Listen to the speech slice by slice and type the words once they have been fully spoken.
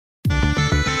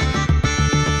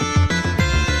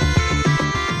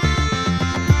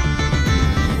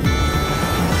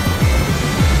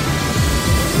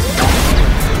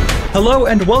Hello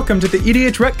and welcome to the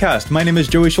EDHRECast. My name is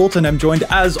Joey Schultz and I'm joined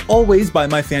as always by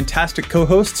my fantastic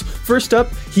co-hosts. First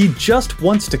up, he just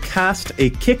wants to cast a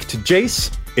kicked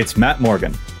Jace. It's Matt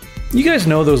Morgan. You guys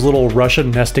know those little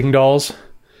Russian nesting dolls?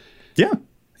 Yeah.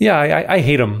 Yeah, I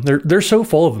hate them. They're so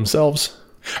full of themselves.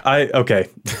 Okay.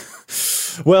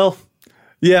 Well,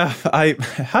 yeah,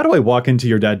 how do I walk into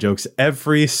your dad jokes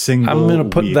every single I'm going to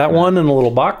put week, that man? one in a little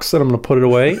box, and I'm going to put it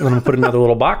away, and then I'm going to put another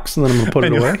little box, and then I'm going to put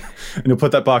it away. And you'll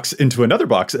put that box into another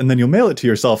box, and then you'll mail it to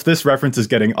yourself. This reference is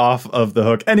getting off of the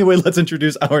hook. Anyway, let's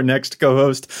introduce our next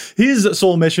co-host. His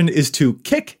sole mission is to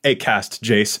kick a cast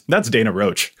Jace. That's Dana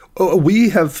Roach. We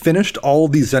have finished all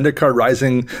of the Zendikar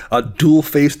Rising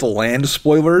dual-faced land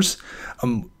spoilers.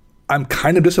 I'm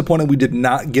kind of disappointed we did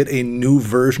not get a new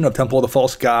version of Temple of the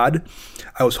False God.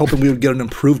 I was hoping we would get an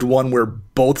improved one where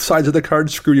both sides of the card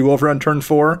screw you over on turn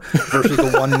 4 versus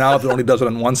the one now that only does it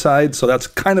on one side. So that's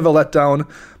kind of a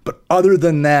letdown. But other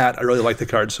than that, I really like the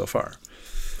card so far.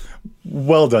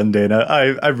 Well done, Dana.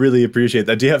 I really appreciate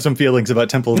that. Do you have some feelings about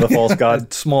Temple of the False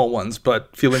God? Small ones,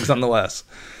 but feelings nonetheless.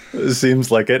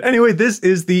 Seems like it. Anyway, this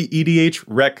is the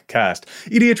EDHRECast.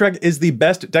 EDHREC is the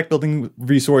best deck building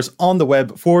resource on the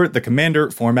web for the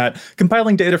Commander format,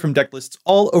 compiling data from deck lists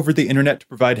all over the internet to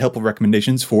provide helpful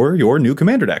recommendations for your new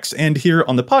Commander decks. And here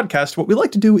on the podcast, what we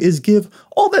like to do is give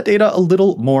all that data a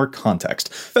little more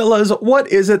context. Fellas, what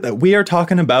is it that we are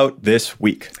talking about this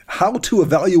week? How to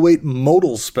evaluate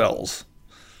modal spells.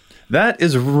 That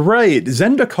is right.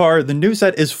 Zendikar, the new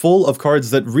set, is full of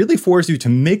cards that really force you to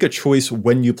make a choice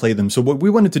when you play them. So what we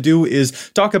wanted to do is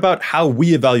talk about how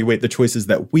we evaluate the choices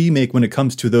that we make when it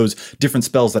comes to those different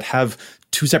spells that have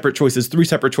 2 separate choices, 3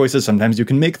 separate choices. Sometimes you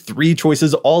can make 3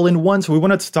 choices all in one. So we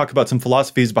wanted to talk about some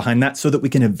philosophies behind that so that we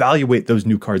can evaluate those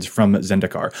new cards from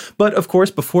Zendikar. But of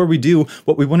course, before we do,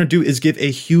 what we want to do is give a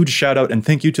huge shout out and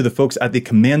thank you to the folks at the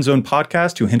Command Zone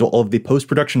podcast who handle all of the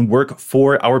post-production work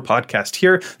for our podcast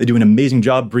here. They do an amazing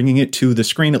job bringing it to the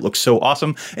screen. It looks so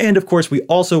awesome. And of course, we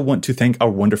also want to thank our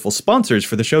wonderful sponsors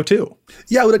for the show too.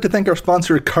 Yeah, I would like to thank our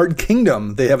sponsor, Card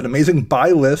Kingdom. They have an amazing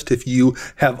buy list if you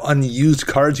have unused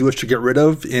cards you wish to get rid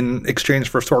of in exchange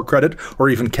for store credit or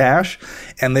even cash.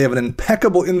 And they have an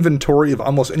impeccable inventory of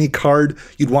almost any card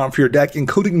you'd want for your deck,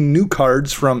 including new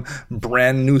cards from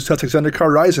brand new sets like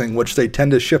Zendikar Rising, which they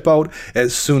tend to ship out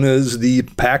as soon as the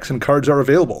packs and cards are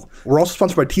available. We're also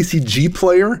sponsored by TCG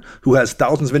Player, who has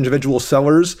thousands of individual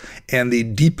sellers and the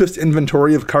deepest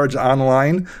inventory of cards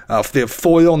online. They have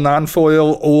foil,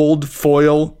 non-foil, old,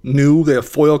 foil, new. They have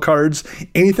foil cards.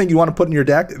 Anything you want to put in your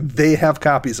deck, they have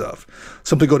copies of.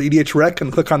 Simply go to EDHREC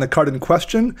and click on the card in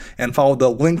question and follow the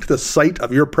link to the site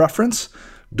of your preference.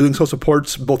 Doing so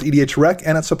supports both EDHREC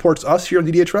and it supports us here on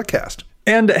the EDHRECast.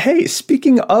 And hey,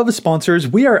 speaking of sponsors,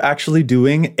 we are actually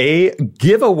doing a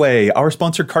giveaway. Our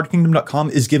sponsor, CardKingdom.com,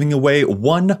 is giving away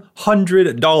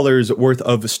 $100 worth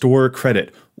of store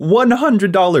credit.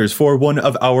 $100 for one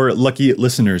of our lucky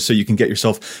listeners. So you can get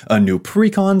yourself a new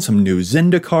Precon, some new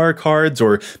Zendikar cards,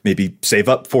 or maybe save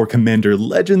up for Commander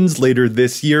Legends later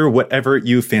this year, whatever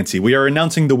you fancy. We are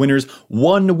announcing the winners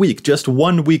just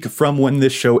 1 week from when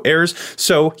this show airs.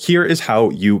 So here is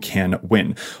how you can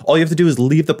win. All you have to do is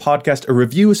leave the podcast a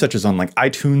review, such as on like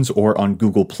iTunes or on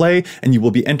Google Play, and you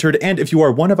will be entered. And if you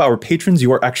are one of our patrons,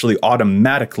 you are actually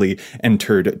automatically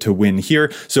entered to win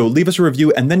here. So leave us a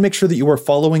review and then make sure that you are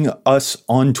following us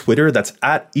on Twitter. That's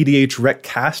at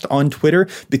EDHRECast on Twitter,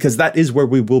 because that is where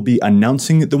we will be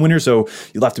announcing the winner. So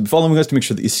you'll have to be following us to make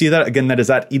sure that you see that. Again, that is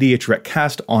at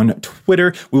EDHRECast on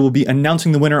Twitter. We will be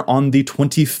announcing the winner on the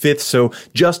 25th. So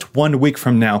just 1 week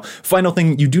from now. Final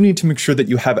thing, you do need to make sure that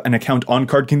you have an account on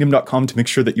CardKingdom.com to make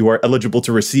sure that you are eligible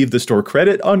to receive the store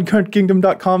credit on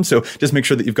CardKingdom.com. So just make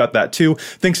sure that you've got that too.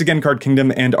 Thanks again, Card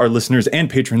Kingdom, and our listeners and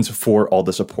patrons for all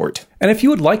the support. And if you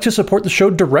would like to support the show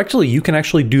directly, you can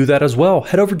actually do that as well.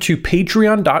 Head over to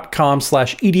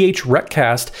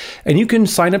patreon.com/EDHRECast, and you can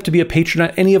sign up to be a patron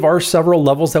at any of our several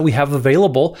levels that we have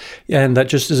available. And that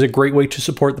just is a great way to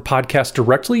support the podcast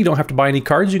directly. You don't have to buy any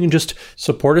cards. You can just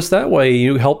support us that way.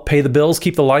 You help pay the bills,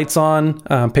 keep the lights on,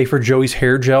 pay for Joey's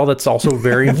hair gel. That's also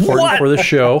very important for the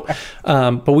show.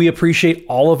 But we appreciate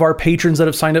all of our patrons that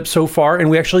have signed up so far. And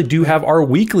we actually do have our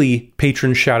weekly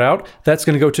patron shout out. That's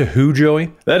going to go to who,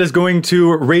 Joey? That is going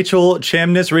to Rachel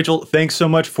Chamness. Rachel, thanks so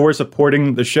much for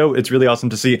supporting the show. It's really awesome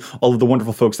to see all of the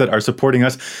wonderful folks that are supporting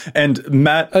us. And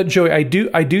Matt, Joey, I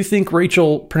do think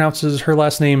Rachel pronounces her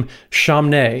last name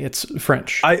Chamnay. It's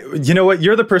French. You know what?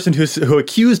 You're the person who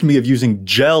accused me of using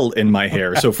gel in my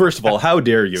hair. So first of all, how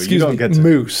dare you? Excuse me,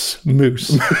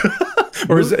 mousse.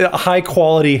 Or is it a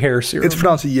high-quality hair serum? It's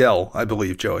pronounced Yell, I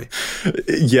believe, Joey.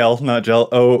 Yell, not gel.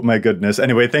 Oh, my goodness.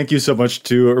 Anyway, thank you so much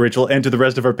to Rachel and to the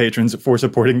rest of our patrons for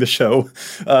supporting the show.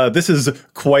 This is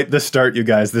quite the start, you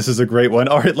guys. This is a great one.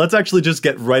 All right, let's actually just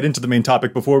get right into the main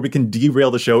topic before we can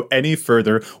derail the show any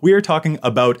further. We are talking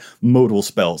about modal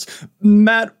spells.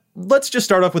 Matt, let's just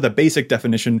start off with a basic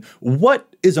definition.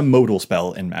 What is a modal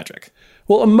spell in Magic?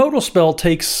 Well, a modal spell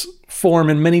takes form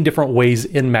in many different ways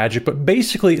in Magic, but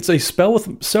basically it's a spell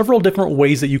with several different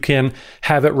ways that you can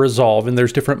have it resolve, and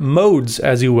there's different modes,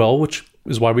 as you will, which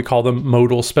is why we call them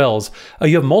modal spells.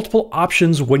 You have multiple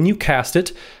options when you cast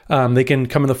it. They can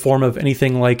come in the form of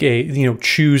anything like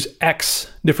choose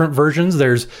X different versions.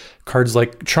 There's cards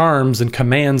like charms and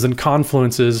commands and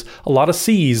confluences, a lot of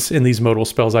C's in these modal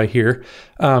spells, I hear.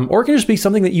 Or it can just be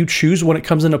something that you choose when it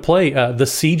comes into play. The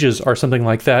sieges are something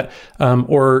like that,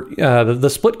 or the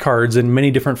split cards in many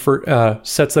different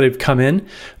sets that have come in.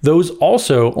 Those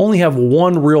also only have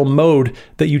one real mode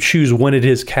that you choose when it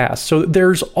is cast. So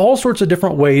there's all sorts of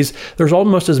different ways. There's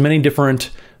almost as many different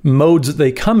modes that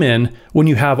they come in when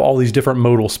you have all these different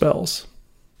modal spells.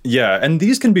 Yeah, and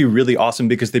these can be really awesome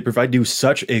because they provide you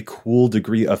such a cool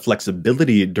degree of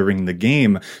flexibility during the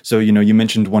game. So, you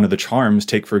mentioned one of the charms.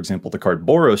 Take, for example, the card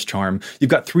Boros Charm. You've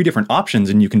got 3 different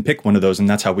options, and you can pick one of those, and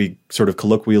that's how we sort of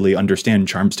colloquially understand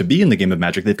charms to be in the game of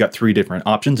Magic. They've got 3 different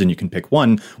options, and you can pick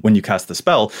one when you cast the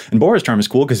spell. And Boros Charm is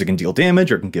cool because it can deal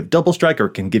damage, or it can give double strike, or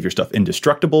it can give your stuff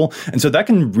indestructible. And so that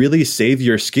can really save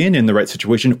your skin in the right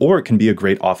situation, or it can be a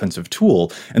great offensive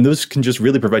tool. And those can just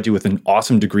really provide you with an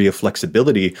awesome degree of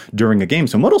flexibility during a game.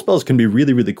 So modal spells can be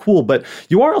really, really cool, but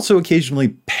you are also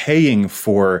occasionally paying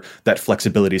for that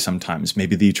flexibility sometimes.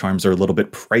 Maybe the charms are a little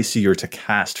bit pricier to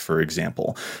cast, for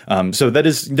example. So that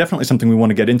is definitely something we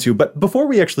want to get into. But before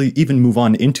we actually even move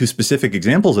on into specific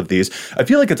examples of these, I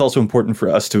feel like it's also important for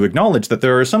us to acknowledge that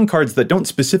there are some cards that don't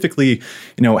specifically,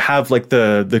 have like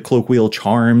the colloquial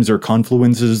charms or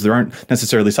confluences. There aren't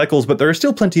necessarily cycles, but there are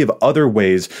still plenty of other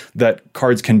ways that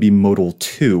cards can be modal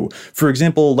too. For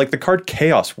example, like the card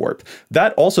Chaos Warp.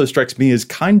 That also strikes me as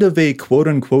kind of a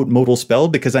quote-unquote modal spell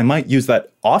because I might use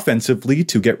that offensively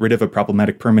to get rid of a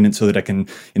problematic permanent so that I can,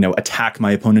 attack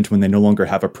my opponent when they no longer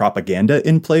have a propaganda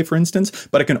in play, for instance.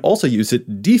 But I can also use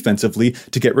it defensively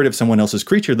to get rid of someone else's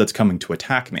creature that's coming to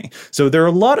attack me. So there are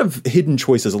a lot of hidden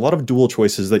choices, a lot of dual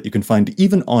choices that you can find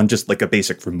even on just like a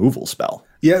basic removal spell.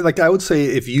 Yeah, like I would say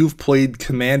if you've played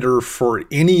Commander for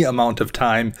any amount of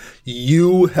time,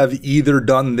 you have either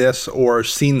done this or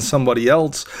seen somebody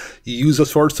else use a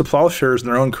Swords to Plowshares in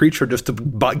their own creature just to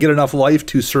get enough life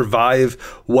to survive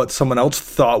what someone else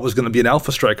thought was going to be an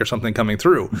Alpha Strike or something coming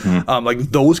through. Mm-hmm. Like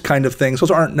those kind of things.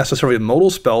 Those aren't necessarily modal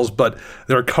spells, but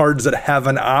they're cards that have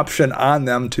an option on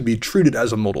them to be treated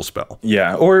as a modal spell.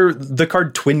 Yeah, or the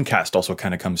card Twin Cast also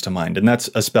kind of comes to mind, and that's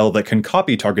a spell that can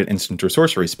copy target instant or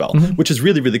sorcery spell, which is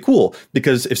really, really cool,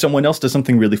 because if someone else does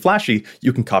something really flashy,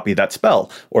 you can copy that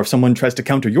spell. Or if someone tries to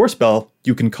counter your spell,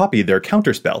 you can copy their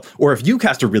counter spell. Or if you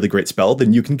cast a really great spell,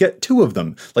 then you can get 2 of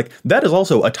them. Like, that is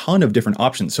also a ton of different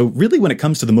options. So really, when it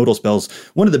comes to the modal spells,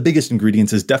 one of the biggest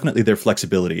ingredients is definitely their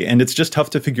flexibility. And it's just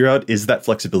tough to figure out, is that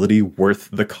flexibility worth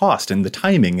the cost and the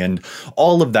timing and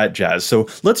all of that jazz? So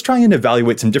let's try and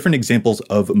evaluate some different examples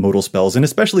of modal spells, and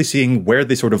especially seeing where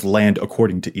they sort of land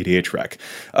according to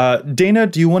EDHREC. Dana,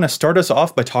 do you want to start us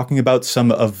off by talking about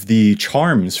some of the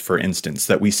charms, for instance,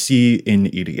 that we see in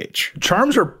EDH?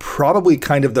 Charms are probably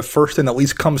kind of the first thing that at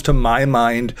least comes to my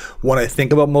mind when I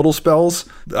think about modal spells,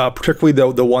 particularly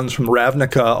the ones from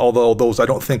Ravnica, although those I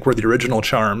don't think were the original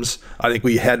charms. I think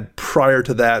we had prior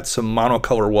to that some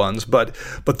monocolor ones, but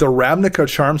the Ravnica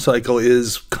charm cycle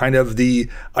is kind of the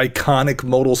iconic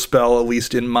modal spell, at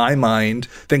least in my mind.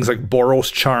 Things like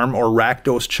Boros Charm or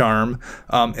Rakdos Charm,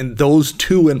 and those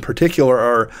 2 in particular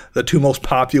are the 2 most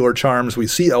popular charms we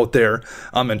see out there,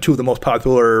 and 2 of the most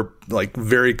popular, like,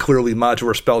 very clearly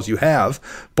modular spells you have.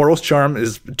 Boros Charm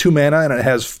is 2 mana, and it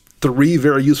has 3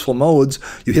 very useful modes.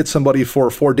 You hit somebody for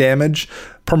 4 damage,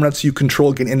 permanents you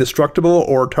control gain indestructible,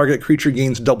 or target creature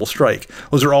gains double strike.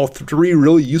 Those are all 3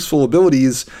 really useful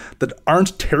abilities that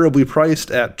aren't terribly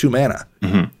priced at 2 mana.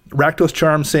 Mm-hmm. Rakdos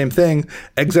Charm, same thing.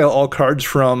 Exile all cards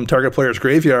from target player's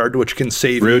graveyard, which can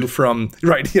save you from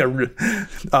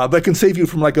but can save you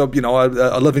from like a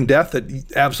living death that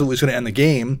absolutely is going to end the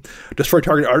game. Destroy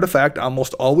target artifact,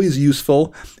 almost always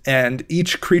useful, and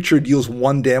each creature deals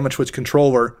 1 damage to its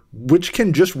controller, which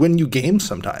can just win you games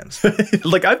sometimes.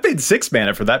 Like, I've paid 6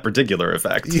 mana for that particular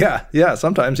effect. Yeah,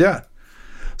 sometimes, yeah.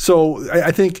 So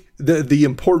I think the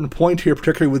important point here,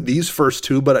 particularly with these first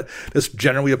two, but this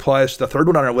generally applies to the third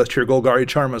one on our list here, Golgari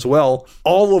Charm as well.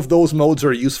 All of those modes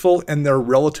are useful, and they're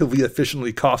relatively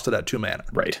efficiently costed at 2 mana.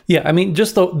 Right. Yeah, I mean,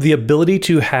 just the ability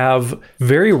to have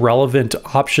very relevant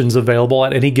options available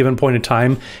at any given point in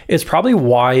time is probably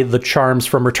why the charms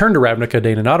from Return to Ravnica,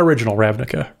 Dana, not original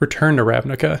Ravnica, Return to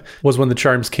Ravnica, was when the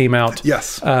charms came out.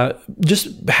 Yes.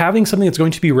 Just having something that's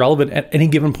going to be relevant at any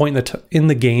given point in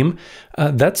the game,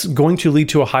 that's going to lead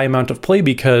to a high amount of play,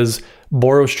 because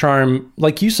Boros Charm,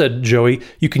 like you said, Joey,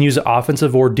 you can use it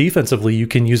offensive or defensively. You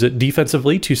can use it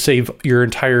defensively to save your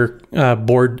entire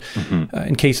board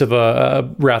in case of a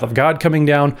Wrath of God coming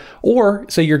down. Or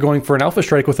say you're going for an Alpha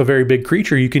Strike with a very big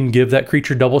creature, you can give that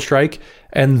creature double strike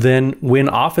and then win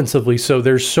offensively. So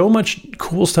there's so much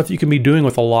cool stuff you can be doing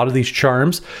with a lot of these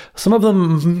charms. Some of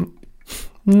them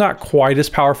not quite as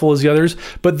powerful as the others,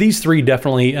 but these three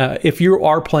definitely, if you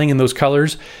are playing in those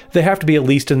colors, they have to be at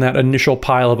least in that initial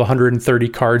pile of 130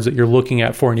 cards that you're looking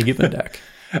at for any given deck.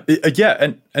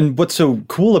 Yeah, and what's so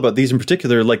cool about these in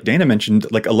particular, like Dana mentioned,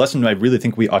 like a lesson I really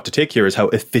think we ought to take here is how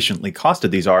efficiently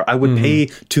costed these are. I would pay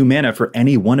 2 mana for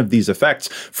any one of these effects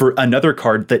for another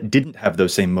card that didn't have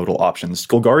those same modal options.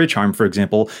 Golgari Charm, for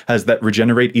example, has that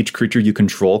regenerate each creature you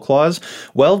control clause.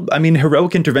 Well, I mean,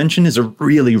 Heroic Intervention is a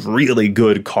really, really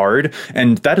good card,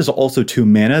 and that is also 2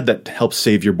 mana that helps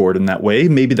save your board in that way.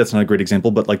 Maybe that's not a great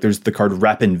example, but like there's the card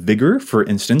Rapid Vigor, for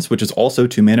instance, which is also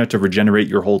 2 mana to regenerate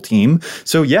your whole team.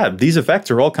 So yeah, these effects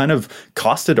are all kind of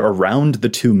costed around the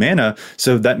 2 mana,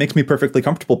 so that makes me perfectly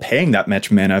comfortable paying that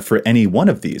much mana for any one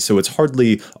of these. So it's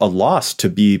hardly a loss to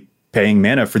be paying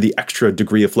mana for the extra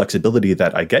degree of flexibility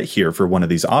that I get here for one of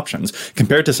these options,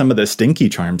 compared to some of the stinky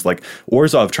charms. Like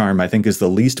Orzhov Charm, I think, is the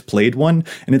least played one,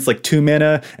 and it's like 2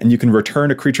 mana, and you can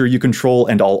return a creature you control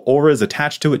and all auras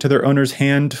attached to it to their owner's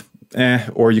hand.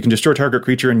 Or you can destroy target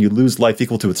creature and you lose life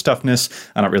equal to its toughness.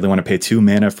 I don't really want to pay 2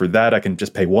 mana for that. I can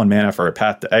just pay 1 mana for a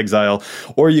Path to Exile.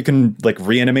 Or you can like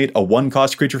reanimate a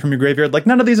 1-cost creature from your graveyard. Like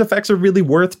none of these effects are really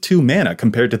worth 2 mana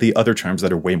compared to the other charms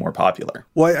that are way more popular.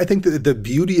 Well, I think the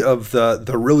beauty of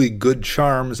the really good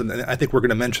charms, and I think we're going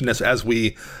to mention this as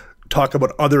we talk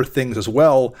about other things as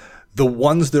well, the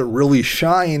ones that really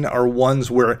shine are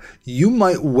ones where you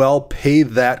might well pay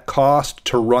that cost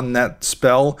to run that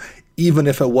spell, even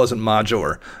if it wasn't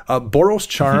modular. Boros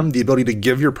Charm, the ability to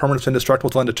give your permanents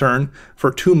indestructible till end of turn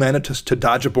for 2 mana to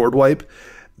dodge a board wipe,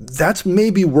 that's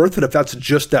maybe worth it if that's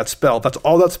just that spell. If that's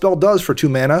all that spell does for 2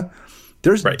 mana,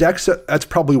 there's decks that's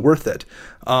probably worth it.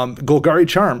 Golgari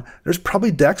Charm, there's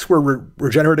probably decks where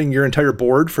regenerating your entire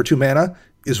board for 2 mana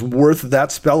is worth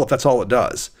that spell if that's all it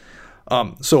does.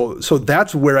 So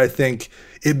that's where I think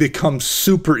it becomes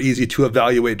super easy to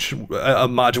evaluate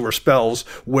modular spells,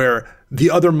 where the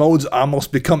other modes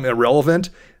almost become irrelevant.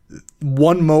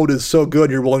 One mode is so good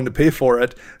you're willing to pay for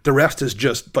it. The rest is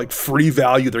just like free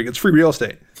value. It's free real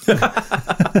estate.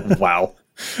 Wow.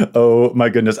 Oh my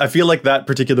goodness. I feel like that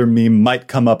particular meme might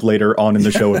come up later on in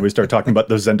the show when we start talking about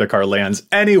those Zendikar lands.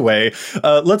 Anyway,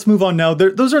 let's move on now.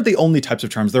 Those aren't the only types of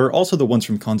charms. There are also the ones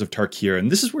from Khans of Tarkir,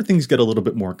 and this is where things get a little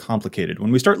bit more complicated.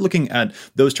 When we start looking at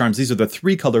those charms, these are the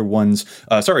 3-color ones.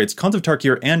 It's Khans of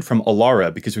Tarkir and from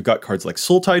Alara, because we've got cards like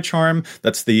Sultai Charm.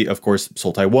 That's of course,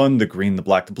 Sultai 1, the green, the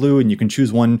black, the blue, and you can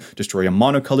choose one, destroy a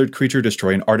monocolored creature,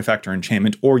 destroy an artifact or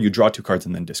enchantment, or you draw 2 cards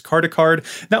and then discard a card.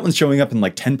 That one's showing up in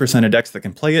like 10% of decks that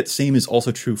can play it. Same is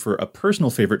also true for a personal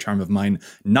favorite charm of mine,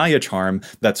 Naya Charm.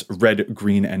 That's red,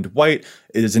 green, and white.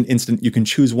 It is an instant. You can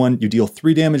choose one. You deal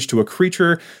 3 damage to a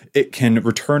creature. It can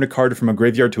return a card from a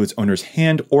graveyard to its owner's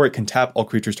hand, or it can tap all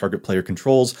creatures target player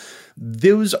controls.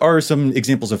 Those are some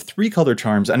examples of 3-color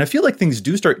charms, and I feel like things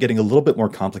do start getting a little bit more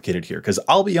complicated here, because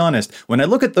I'll be honest, when I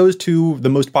look at those two, the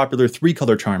most popular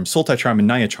 3-color charms, Sultai Charm and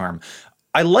Naya Charm,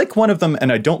 I like one of them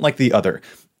and I don't like the other.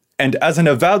 And as an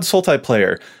avowed Sultai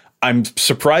player, I'm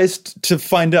surprised to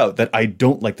find out that I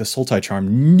don't like the Sultai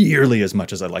Charm nearly as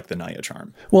much as I like the Naya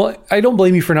Charm. Well, I don't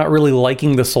blame you for not really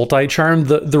liking the Sultai Charm.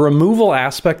 The removal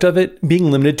aspect of it, being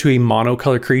limited to a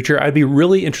monocolor creature, I'd be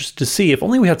really interested to see. If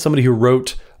only we had somebody who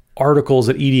wrote articles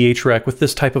at EDHREC with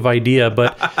this type of idea,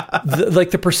 but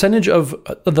the percentage of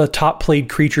the top played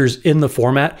creatures in the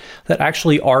format that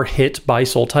actually are hit by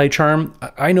Sultai Charm,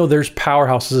 I know there's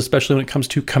powerhouses, especially when it comes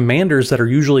to commanders that are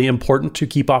usually important to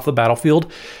keep off the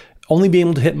battlefield. Only being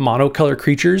able to hit monocolor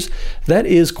creatures, that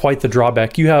is quite the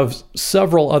drawback. You have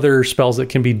several other spells that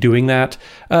can be doing that.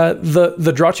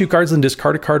 The draw 2 cards and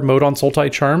discard a card mode on Sultai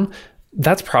Charm,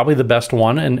 that's probably the best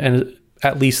one, and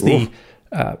at least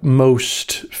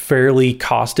most fairly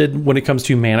costed when it comes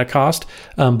to mana cost.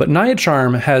 But Naya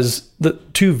Charm has the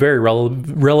two very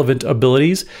relevant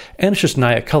abilities, and it's just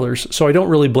Naya colors. So I don't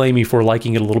really blame you for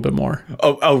liking it a little bit more.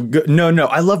 No.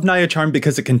 I love Naya Charm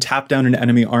because it can tap down an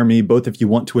enemy army, both if you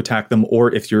want to attack them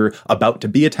or if you're about to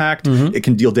be attacked. It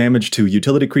can deal damage to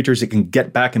utility creatures. It can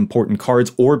get back important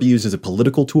cards or be used as a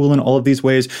political tool in all of these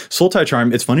ways. Sultai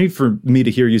Charm, it's funny for me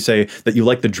to hear you say that you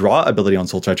like the draw ability on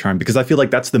Sultai Charm, because I feel like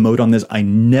that's the mode on this I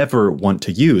never want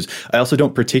to use. I also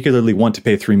don't particularly want to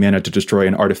pay 3 mana to destroy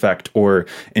an artifact or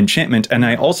enchantment. And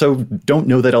I also don't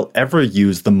know that I'll ever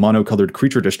use the monocolored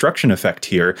creature destruction effect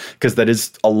here, because that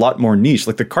is a lot more niche.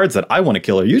 Like, the cards that I want to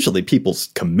kill are usually people's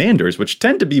commanders, which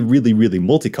tend to be really, really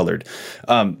multicolored.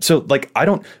 So like, I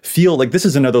don't feel like this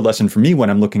is another lesson for me when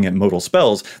I'm looking at modal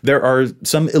spells. There are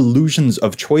some illusions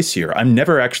of choice here. I'm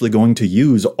never actually going to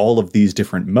use all of these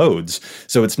different modes.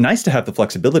 So it's nice to have the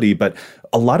flexibility, but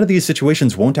a lot of these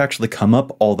situations won't actually come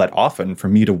up all that often for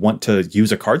me to want to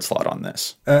use a card slot on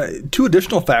this. 2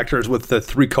 additional factors with the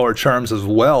 3-color charms as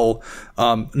well.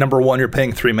 Number one, you're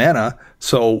paying 3 mana.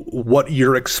 So what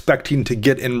you're expecting to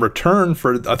get in return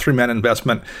for a 3 mana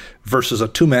investment versus a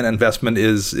 2 mana investment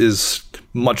is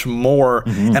much more.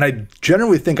 And I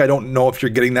generally think, I don't know if you're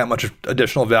getting that much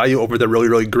additional value over the really,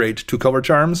 really great 2-color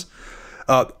charms.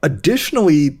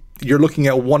 Additionally, you're looking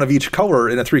at one of each color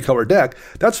in a 3-color deck.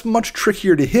 That's much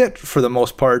trickier to hit for the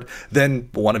most part than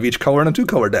one of each color in a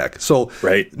 2-color deck. So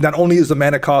not only is the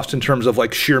mana cost in terms of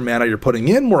like sheer mana you're putting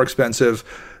in more expensive,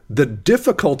 the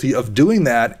difficulty of doing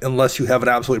that, unless you have an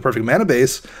absolutely perfect mana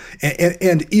base,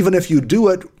 and even if you do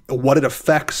it, what it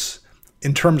affects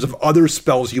in terms of other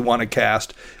spells you want to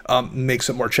cast makes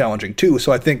it more challenging too.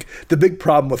 So I think the big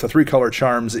problem with the 3-color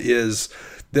charms is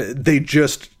that they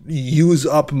just use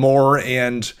up more,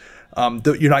 and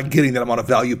you're not getting that amount of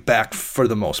value back for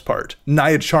the most part.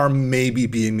 Naya Charm maybe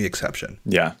being the exception.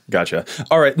 Yeah, gotcha.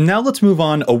 All right, now let's move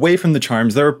on away from the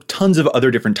charms. There are tons of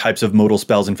other different types of modal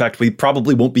spells. In fact, we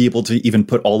probably won't be able to even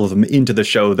put all of them into the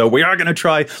show, though we are going to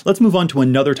try. Let's move on to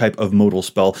another type of modal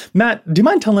spell. Matt, do you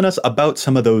mind telling us about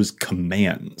some of those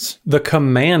commands? The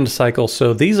command cycle.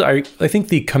 So these are, I think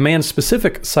the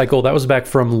command-specific cycle, that was back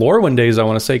from Lorwyn days, I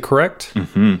want to say, correct?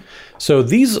 So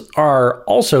these are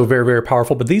also very, very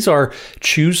powerful, but these are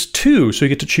choose 2. So you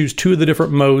get to choose 2 of the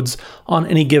different modes on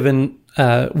any given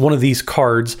one of these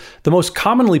cards. The most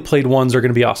commonly played ones are going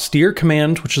to be Austere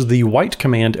Command, which is the white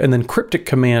command, and then Cryptic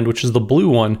Command, which is the blue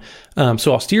one.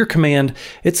 So Austere Command,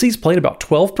 it sees played about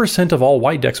 12% of all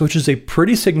white decks, which is a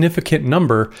pretty significant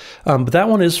number. But that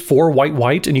one is 4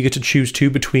 white, and you get to choose 2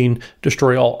 between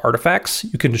destroy all artifacts,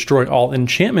 you can destroy all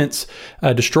enchantments,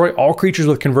 destroy all creatures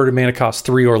with converted mana cost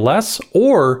 3 or less,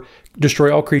 or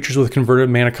destroy all creatures with converted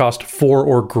mana cost 4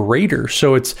 or greater.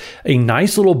 So it's a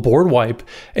nice little board wipe.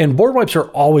 And board wipes are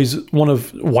always one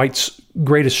of White's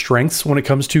greatest strengths when it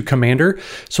comes to Commander.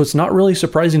 So it's not really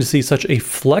surprising to see such a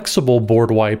flexible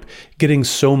board wipe getting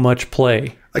so much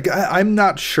play. Like, I'm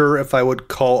not sure if I would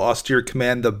call Austere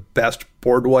Command the best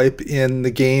board wipe in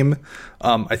the game.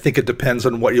 I think it depends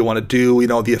on what you want to do. You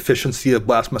know, the efficiency of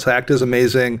Blasphemous Act is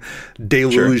amazing.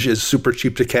 Deluge is super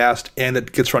cheap to cast, and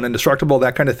it gets run indestructible,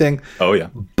 that kind of thing. Oh, yeah.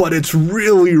 But it's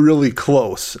really, really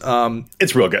close.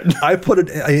 It's real good. I put it,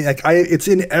 it's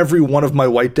in every one of my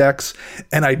white decks,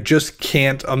 and I just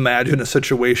can't imagine a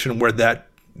situation where that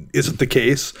isn't the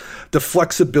case. The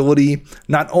flexibility,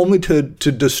 not only to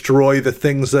destroy the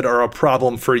things that are a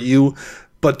problem for you,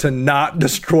 but to not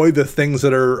destroy the things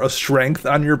that are a strength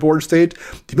on your board state,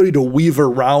 the ability to weave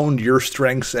around your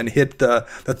strengths and hit the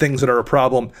things that are a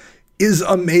problem is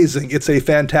amazing. It's a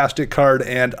fantastic card,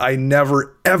 and I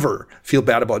never, ever feel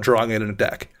bad about drawing it in a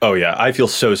deck. Oh, yeah. I feel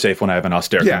so safe when I have an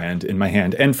Austere Command in my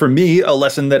hand. And for me, a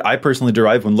lesson that I personally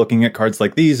derive when looking at cards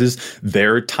like these is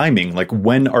their timing. Like,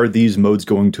 when are these modes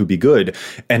going to be good?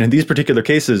 And in these particular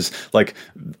cases, like,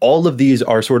 all of these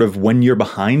are sort of when you're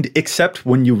behind, except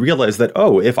when you realize that,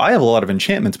 oh, if I have a lot of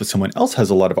enchantments, but someone else has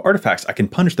a lot of artifacts, I can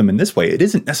punish them in this way. It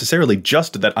isn't necessarily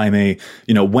just that I'm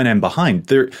when I'm behind.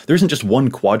 There isn't just one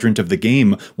quadrant of the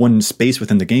game, one space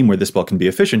within the game where this spell can be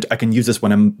efficient. I can use this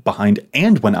when I'm behind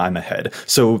and when I'm ahead.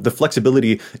 So the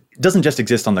flexibility doesn't just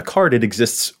exist on the card, it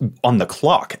exists on the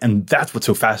clock. And that's what's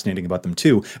so fascinating about them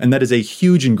too. And that is a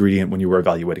huge ingredient when you are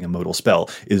evaluating a modal spell,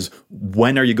 is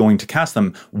when are you going to cast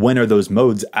them? When are those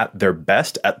modes at their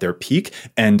best, at their peak?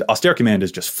 And Austere Command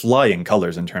is just flying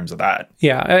colors in terms of that.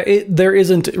 Yeah, there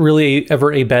isn't really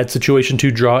ever a bad situation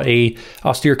to draw a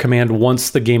Austere Command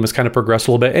once the game has kind of progressed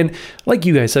a little bit. And like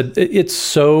you guys said, it's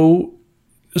so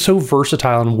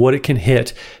versatile in what it can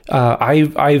hit.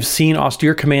 I've seen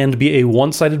Austere Command be a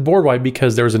one-sided board wipe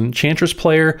because there was an Enchantress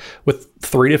player with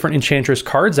 3 different Enchantress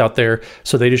cards out there.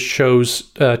 So they just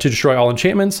chose to destroy all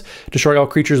enchantments, destroy all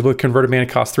creatures with converted mana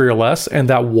cost 3 or less. And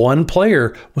that one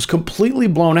player was completely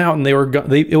blown out. And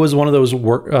it was one of those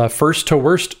first to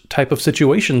worst type of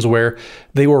situations where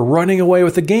they were running away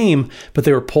with the game, but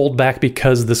they were pulled back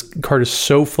because this card is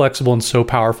so flexible and so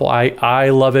powerful. I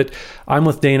love it. I'm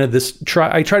with Dana.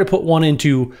 I try to put one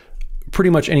into pretty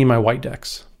much any of my white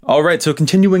decks. All right, so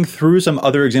continuing through some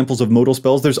other examples of modal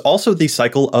spells, there's also the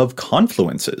cycle of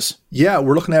confluences. Yeah,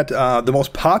 we're looking at the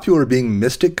most popular being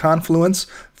Mystic Confluence,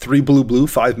 3 blue,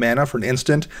 5 mana for an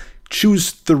instant.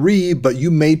 Choose 3, but you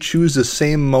may choose the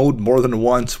same mode more than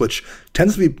once, which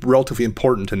tends to be relatively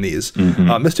important in these.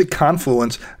 Mystic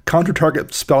Confluence, counter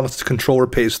target spell unless its controller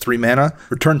pays 3 mana,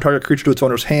 return target creature to its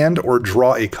owner's hand, or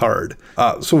draw a card.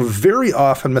 So very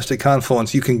often, Mystic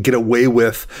Confluence, you can get away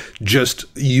with just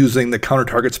using the counter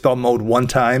target spell mode one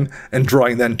time and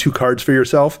drawing then 2 cards for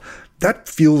yourself. That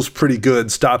feels pretty good,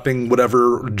 stopping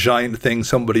whatever giant thing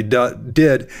somebody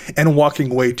did and walking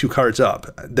away 2 cards up.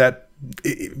 That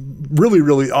it really,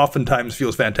 really oftentimes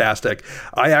feels fantastic.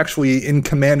 I actually, in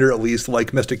Commander at least,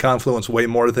 like Mystic Confluence way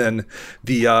more than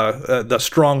the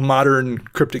strong modern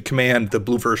Cryptic Command, the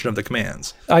blue version of the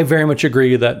commands. I very much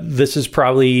agree that this is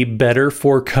probably better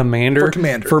for Commander.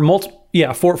 For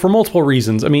multiple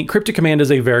reasons. I mean, Cryptic Command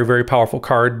is a very, very powerful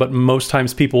card, but most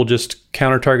times people just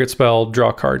counter target spell, draw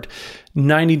a card.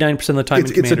 99% of the time in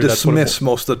Commander, it's a dismiss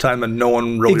most of the time, and no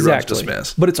one really runs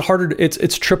dismiss. But it's harder.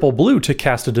 It's triple blue to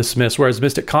cast a dismiss, whereas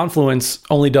Mystic Confluence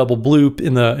only double blue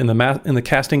in the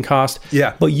casting cost.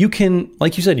 Yeah. But you can,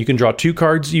 like you said, you can draw 2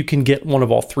 cards. You can get one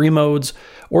of all 3 modes,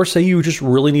 or say you just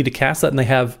really need to cast that and they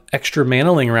have extra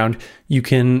mana laying around. You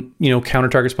can, counter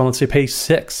target spell, let's say pay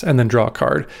 6 and then draw a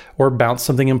card or bounce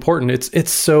something important.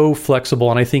 It's so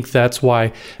flexible. And I think that's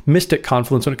why Mystic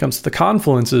Confluence, when it comes to the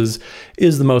confluences,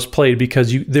 is the most played,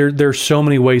 because there's so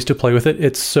many ways to play with it.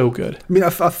 It's so good. I mean, a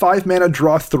 5 mana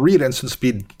draw 3 at instant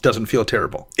speed doesn't feel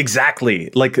terrible. Exactly.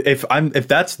 Like if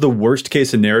that's the worst case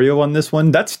scenario on this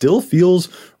one, that still feels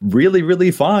really,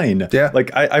 really fine. Yeah.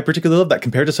 Like I particularly love that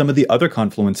compared to some of the other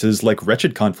confluences, like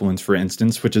Wretched Confluence, for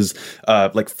instance, which is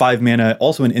like 5 mana.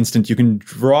 Also an instant, you can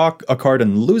draw a card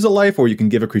and lose a life, or you can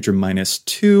give a creature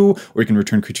 -2, or you can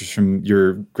return creatures from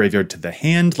your graveyard to the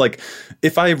hand. Like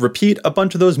if I repeat a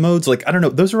bunch of those modes, like I don't know,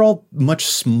 those are all much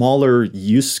smaller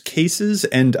use cases,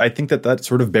 and I think that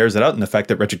sort of bears it out in the fact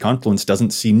that Wretched Confluence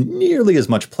doesn't see nearly as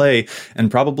much play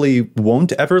and probably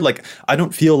won't ever. Like I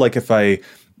don't feel like if I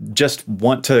just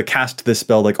want to cast this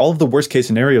spell, like all of the worst case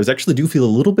scenarios actually do feel a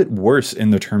little bit worse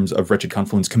in the terms of Wretched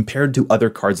Confluence compared to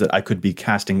other cards that I could be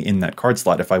casting in that card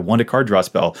slot. If I want a card draw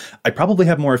spell, I probably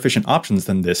have more efficient options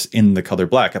than this in the color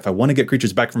black. If I want to get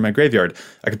creatures back from my graveyard,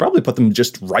 I could probably put them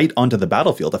just right onto the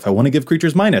battlefield. If I want to give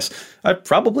creatures minus, I've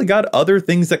probably got other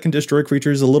things that can destroy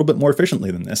creatures a little bit more efficiently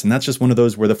than this. And that's just one of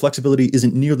those where the flexibility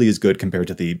isn't nearly as good compared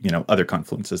to the, other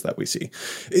confluences that we see.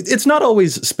 It's not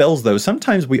always spells though.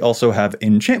 Sometimes we also have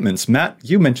enchantments. Matt,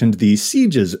 you mentioned the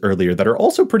sieges earlier that are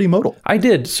also pretty modal. I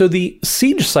did. So the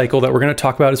siege cycle that we're going to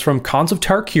talk about is from Khans of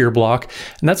Tarkir block,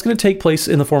 and that's going to take place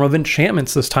in the form of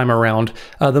enchantments this time around.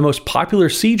 The most popular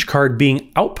siege card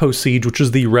being Outpost Siege, which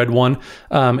is the red one,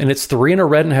 and it's 3 in a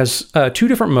red and has 2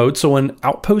 different modes. So when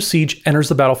Outpost Siege enters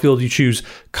the battlefield, you choose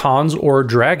Khans or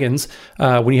Dragons.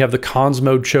 When you have the Khans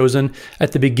mode chosen,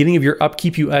 at the beginning of your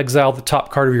upkeep, you exile the top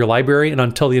card of your library, and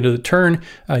until the end of the turn,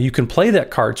 you can play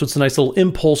that card. So it's a nice little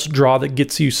impulse draw that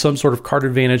gets you some sort of card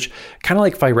advantage, kind of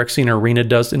like Phyrexian Arena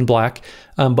does in black.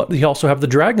 But you also have the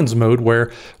Dragons mode,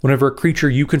 where whenever a creature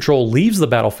you control leaves the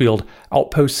battlefield,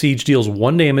 Outpost Siege deals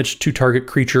 1 damage to target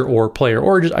creature or player,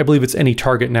 or just, I believe it's any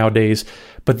target nowadays.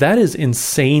 But that is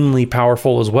insanely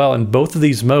powerful as well. And both of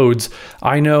these modes,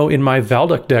 I know in my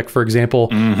Valduk deck, for example,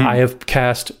 I have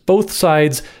cast both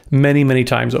sides many, many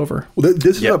times over. Well,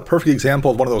 this is a perfect example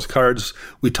of one of those cards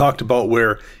we talked about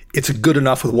where it's good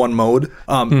enough with one mode.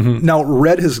 Now,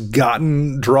 red has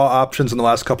gotten draw options in the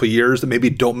last couple of years that maybe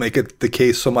don't make it the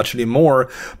case so much anymore.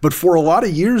 But for a lot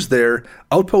of years there,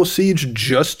 Outpost Siege,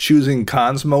 just choosing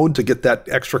Khans mode to get that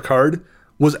extra card,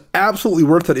 was absolutely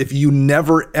worth it if you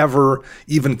never, ever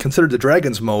even considered the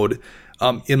Dragons mode.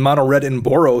 In Mono Red and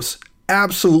Boros,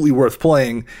 absolutely worth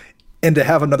playing. And to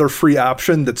have another free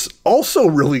option that's also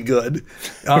really good.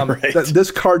 Right. This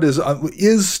card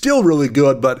is still really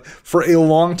good, but for a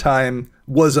long time,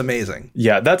 was amazing.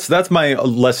 Yeah, that's my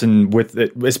lesson with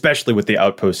it, especially with the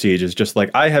Outpost Siege, is just like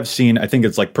I have seen, I think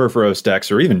it's like Perforos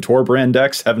decks or even Torbrand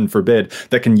decks, heaven forbid,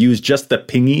 that can use just the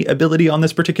pingy ability on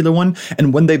this particular one.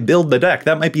 And when they build the deck,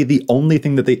 that might be the only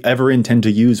thing that they ever intend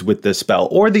to use with this spell,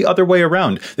 or the other way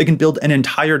around. They can build an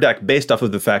entire deck based off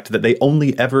of the fact that they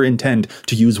only ever intend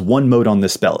to use one mode on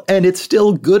this spell. And it's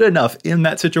still good enough in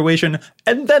that situation.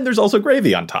 And then there's also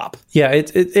gravy on top. Yeah,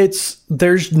 it's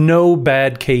there's no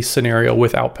bad case scenario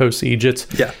with Outpost Siege.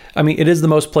 I mean, it is the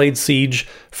most played siege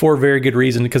for a very good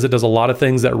reason, because it does a lot of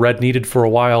things that Red needed for a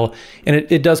while. And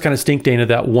it does kind of stink, Dana,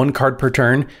 that one card per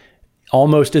turn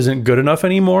almost isn't good enough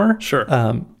anymore. Sure.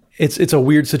 It's a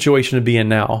weird situation to be in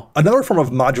now. Another form of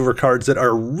modular cards that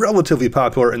are relatively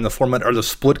popular in the format are the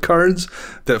split cards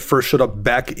that first showed up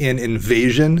back in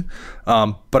Invasion.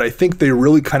 But I think they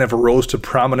really kind of arose to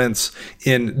prominence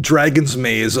in Dragon's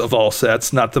Maze of all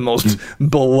sets, not the most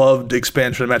beloved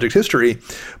expansion of Magic's history.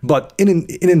 But in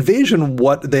Invasion,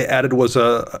 what they added was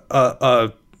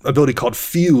a ability called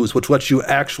Fuse, which lets you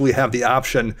actually have the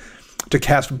option to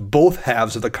cast both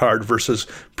halves of the card versus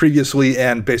previously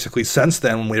and basically since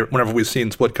then, whenever we've seen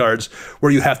split cards,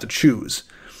 where you have to choose.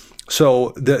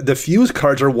 So the Fuse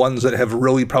cards are ones that have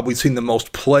really probably seen the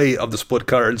most play of the split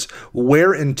cards.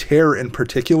 Wear and Tear in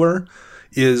particular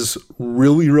is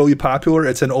really, really popular.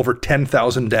 It's in over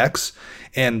 10,000 decks.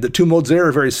 And the two modes there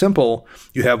are very simple.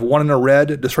 You have one in a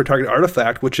red, destroy target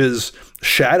artifact, which is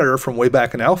Shatter from way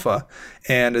back in Alpha.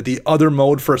 And the other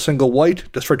mode for a single white,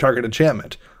 destroy target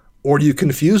enchantment. Or you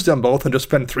can fuse them both and just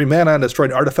spend 3 mana and destroy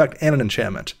an artifact and an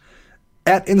enchantment.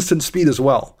 At instant speed as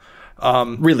well.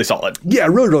 Really solid. Yeah,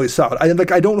 really, really solid.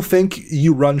 I don't think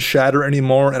you run Shatter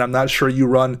anymore, and I'm not sure you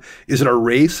run, is it a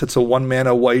Race? It's a 1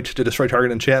 mana white to destroy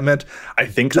target enchantment. I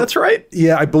think that's right.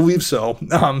 Yeah, I believe so.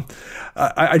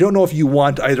 I don't know if you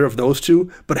want either of those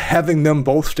two, but having them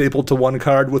both stapled to one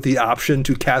card with the option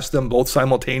to cast them both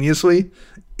simultaneously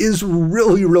is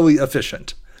really, really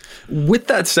efficient. With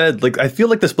that said, like I feel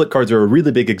like the split cards are a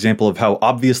really big example of how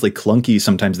obviously clunky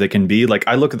sometimes they can be. Like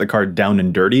I look at the card Down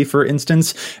and Dirty, for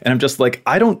instance, and I'm just like,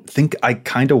 I don't think I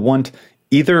kind of want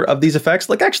either of these effects.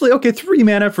 Like actually, okay, 3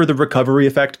 mana for the recovery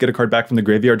effect, get a card back from the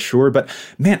graveyard, sure, but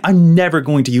man, I'm never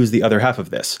going to use the other half of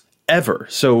this. Ever.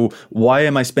 So why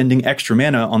am I spending extra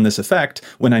mana on this effect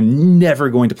when I'm never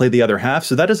going to play the other half?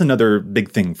 So that is another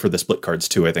big thing for the split cards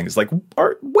too, I think. It's like,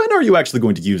 when are you actually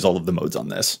going to use all of the modes on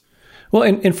this? Well,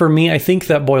 and for me, I think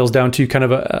that boils down to kind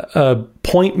of a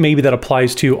point maybe that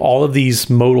applies to all of these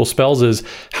modal spells is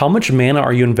how much mana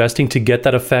are you investing to get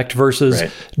that effect versus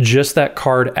just that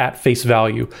card at face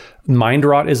value. Mind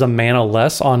Rot is a mana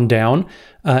less on down.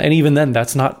 And even then,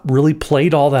 that's not really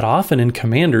played all that often in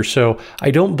Commander. So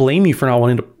I don't blame you for not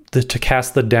wanting to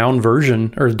cast the down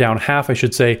version, or down half, I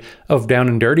should say, of Down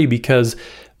and Dirty, because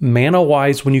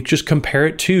mana-wise, when you just compare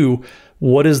it to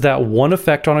what is that one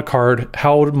effect on a card?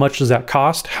 How much does that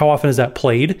cost? How often is that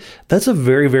played? That's a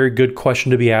very, very good question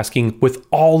to be asking with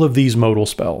all of these modal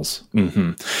spells.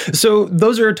 Mm-hmm. So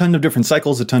those are a ton of different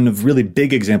cycles, a ton of really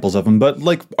big examples of them. But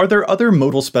like, are there other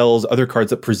modal spells, other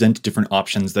cards that present different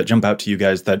options that jump out to you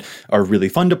guys that are really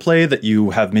fun to play, that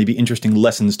you have maybe interesting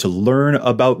lessons to learn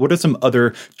about? What are some other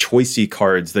choicey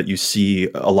cards that you see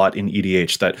a lot in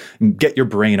EDH that get your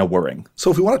brain a-whirring?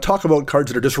 So if we want to talk about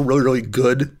cards that are just really, really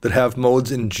good, that have modes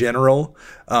in general,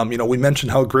 we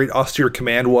mentioned how great Austere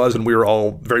Command was, and we were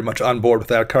all very much on board with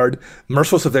that card.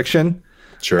 Merciless Eviction,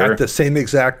 sure, at the same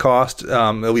exact cost,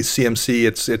 at least CMC,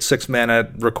 it's 6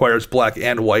 mana, requires black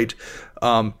and white.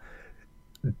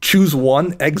 Choose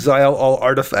one, exile all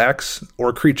artifacts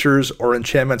or creatures or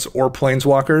enchantments or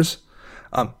planeswalkers.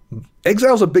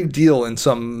 Exile's a big deal in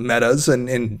some metas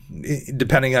and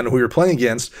depending on who you're playing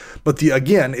against, but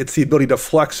it's the ability to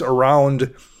flex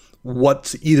around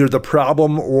what's either the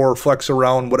problem or flex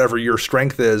around whatever your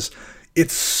strength is.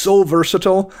 It's so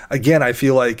versatile. Again, I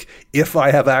feel like if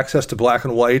I have access to black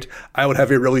and white, I would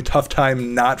have a really tough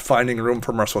time not finding room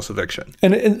for Merciless Eviction.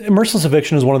 And Merciless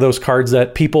Eviction is one of those cards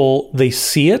that people, they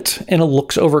see it and it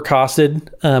looks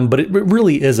overcosted, but it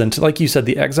really isn't. Like you said,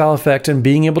 the exile effect and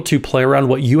being able to play around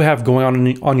what you have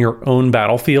going on your own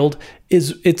battlefield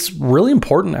it's really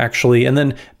important, actually. And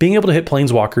then being able to hit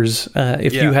planeswalkers,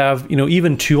 if you have,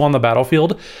 even 2 on the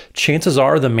battlefield, chances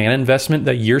are the mana investment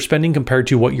that you're spending compared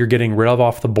to what you're getting rid of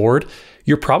off the board,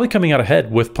 you're probably coming out ahead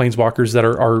with planeswalkers that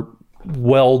are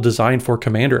well designed for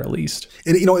Commander, at least.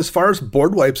 And, as far as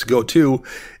board wipes go too,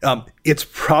 it's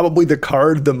probably the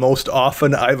card the most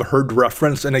often I've heard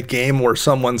referenced in a game where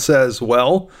someone says,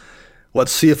 well,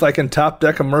 let's see if I can top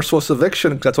deck a Merciless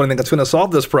Eviction. That's the only thing that's going to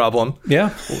solve this problem. Yeah.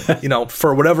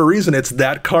 For whatever reason, it's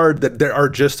that card that there are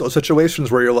just those situations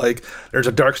where you're like, there's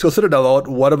a Darksteel Citadel out.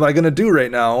 What am I going to do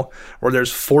right now? Or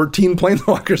there's 14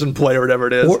 Planeswalkers in play or whatever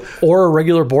it is. Or a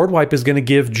regular board wipe is going to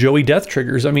give Joey death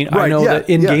triggers. I mean, I know that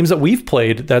in games that we've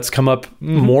played, that's come up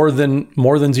more than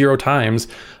 0 times.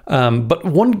 But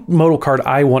one modal card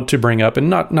I want to bring up, and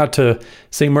not to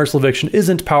say Merciless Eviction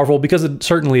isn't powerful, because it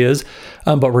certainly is,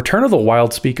 but Return of the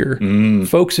Wild Speaker.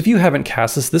 Folks, if you haven't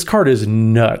cast this card is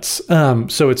nuts.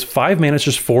 So it's 5 mana, it's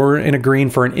just 4 and a green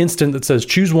for an instant that says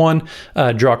choose one,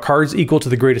 draw cards equal to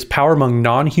the greatest power among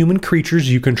non-human creatures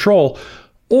you control,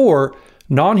 or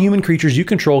non-human creatures you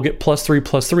control get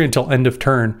 +3/+3 until end of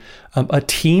turn. A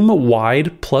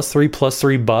team-wide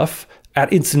 +3/+3 buff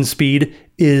at instant speed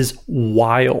is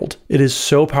wild. It is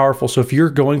so powerful. So if you're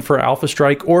going for Alpha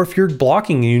Strike, or if you're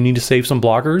blocking and you need to save some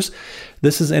blockers,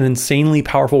 this is an insanely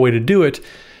powerful way to do it.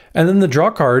 And then the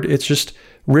draw card, it's just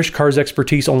Rishkar's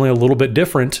expertise, only a little bit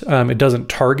different. It doesn't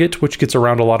target, which gets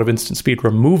around a lot of instant speed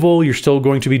removal. You're still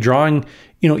going to be drawing,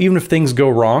 even if things go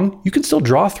wrong, you can still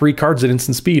draw 3 cards at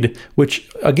instant speed, which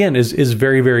again is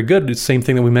very, very good. It's the same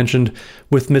thing that we mentioned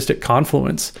with Mystic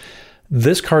Confluence.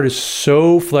 This card is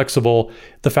so flexible.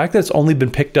 The fact that it's only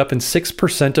been picked up in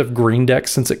 6% of green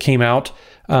decks since it came out,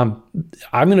 I'm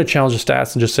going to challenge the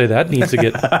stats and just say that needs to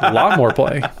get a lot more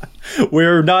play.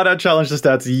 We're not at Challenge the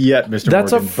Stats yet, Mr.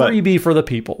 That's Morgan. That's a freebie for the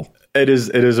people. It is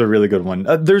a really good one.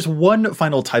 There's one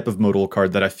final type of modal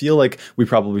card that I feel like we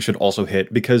probably should also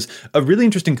hit, because a really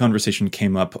interesting conversation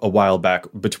came up a while back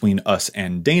between us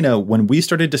and Dana when we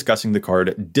started discussing the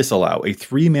card Disallow, a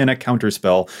 3-mana counter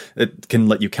spell that can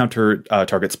let you counter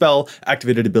target spell,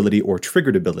 activated ability, or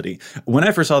triggered ability. When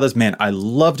I first saw this, man, I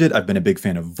loved it. I've been a big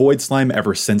fan of Void Slime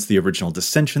ever since the original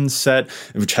Dissension set,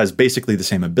 which has basically the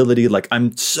same ability. Like,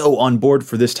 I'm so on board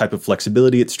for this type of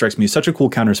flexibility. It strikes me as such a cool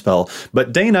counter spell,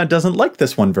 but Dana doesn't like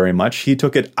this one very much. He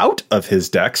took it out of his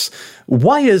decks.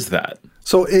 Why is that?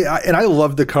 So, and I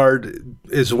loved the card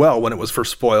as well when it was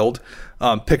first spoiled.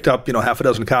 Picked up, half a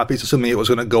dozen copies, assuming it was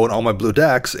going to go in all my blue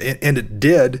decks, and it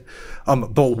did.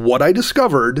 But what I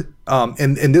discovered,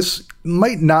 and this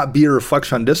might not be a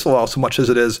reflection on Disallow so much as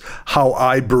it is how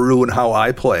I brew and how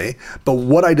I play, but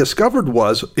what I discovered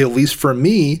was, at least for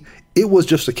me, it was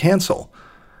just a cancel.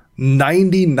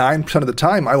 99% of the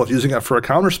time, I was using it for a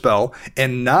counterspell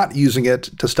and not using it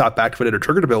to stop activated or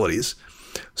triggered abilities.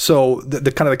 So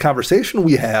the kind of the conversation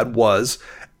we had was,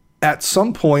 at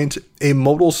some point, a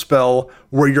modal spell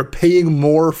where you're paying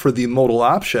more for the modal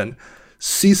option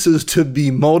ceases to be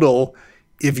modal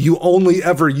if you only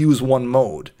ever use one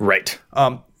mode. Right.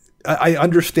 I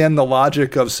understand the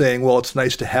logic of saying, well, it's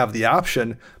nice to have the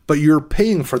option, but you're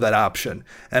paying for that option.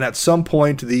 And at some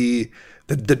point, the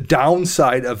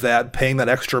downside of that, paying that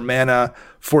extra mana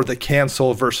for the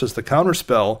cancel versus the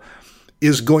counterspell,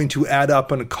 is going to add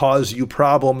up and cause you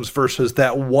problems versus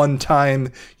that one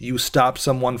time you stop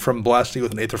someone from blasting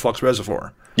with an Aetherflux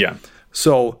Reservoir. Yeah.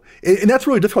 So, and that's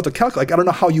really difficult to calculate. Like, I don't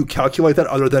know how you calculate that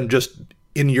other than just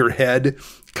in your head,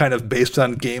 kind of based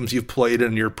on games you've played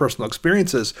and your personal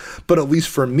experiences. But at least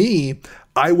for me,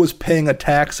 I was paying a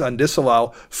tax on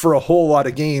Disallow for a whole lot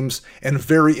of games and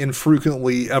very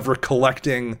infrequently ever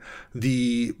collecting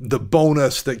the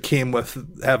bonus that came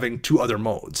with having 2 other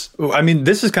modes. I mean,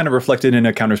 this is kind of reflected in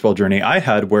a counterspell journey I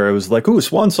had where I was like, ooh,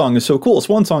 Swan Song is so cool.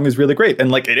 Swan Song is really great.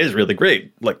 And like, it is really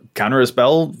great. Like, counter a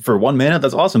spell for 1 mana,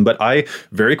 that's awesome. But I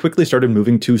very quickly started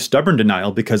moving to Stubborn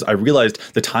Denial because I realized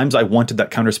the times I wanted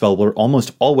that counterspell were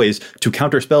almost always to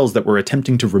counter spells that were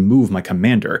attempting to remove my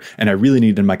commander. And I really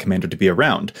needed my commander to be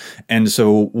around. And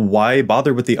so why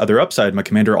bother with the other upside? My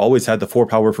commander always had the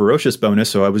 4-power ferocious bonus,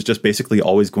 so I was just basically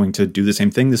always going to do the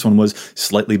same thing. This one was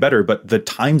slightly better, but the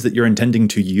times that you're intending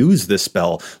to use this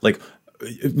spell, like,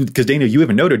 because Dana, you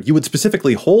even noted you would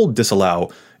specifically hold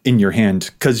Disallow in your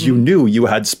hand because you knew you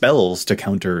had spells to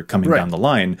counter coming down the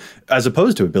line as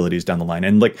opposed to abilities down the line.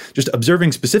 And like, just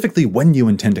observing specifically when you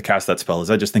intend to cast that spell is,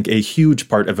 I just think, a huge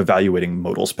part of evaluating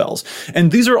modal spells.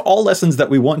 And these are all lessons that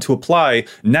we want to apply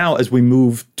now as we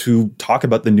move to talk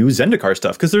about the new Zendikar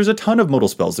stuff, because there's a ton of modal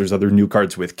spells. There's other new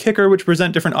cards with Kicker, which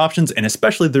present different options. And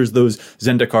especially there's those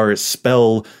Zendikar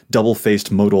spell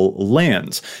double-faced modal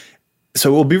lands. So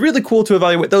it will be really cool to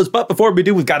evaluate those. But before we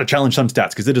do, we've got to challenge some stats,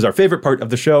 because it is our favorite part of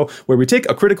the show, where we take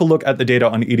a critical look at the data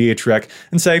on EDHREC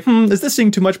and say, is this seeing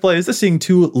too much play? Is this seeing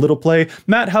too little play?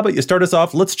 Matt, how about you start us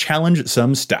off? Let's challenge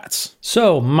some stats.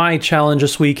 So my challenge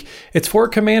this week, it's for a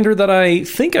commander that I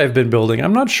think I've been building.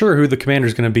 I'm not sure who the commander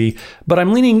is going to be, but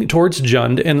I'm leaning towards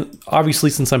Jund. And obviously,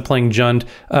 since I'm playing Jund,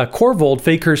 Korvold,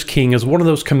 Faker's King, is one of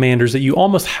those commanders that you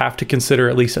almost have to consider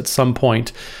at least at some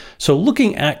point. So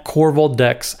looking at Corval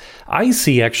decks, I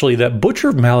see actually that Butcher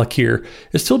of Malakir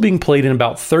is still being played in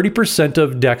about 30%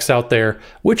 of decks out there,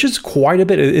 which is quite a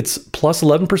bit. It's plus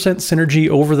 11% synergy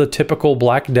over the typical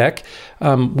black deck,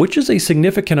 which is a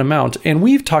significant amount. And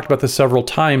we've talked about this several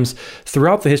times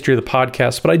throughout the history of the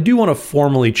podcast, but I do want to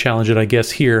formally challenge it, I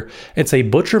guess, here and say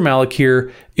Butcher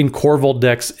Malakir in Corval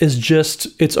decks is just,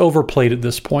 it's overplayed at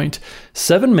this point.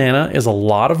 7 mana is a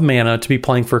lot of mana to be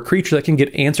playing for a creature that can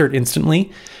get answered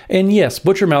instantly. And yes,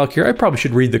 Butcher Malakir, I probably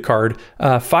should read the card.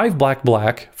 5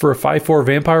 black for a 5/4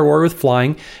 Vampire Warrior with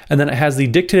flying, and then it has the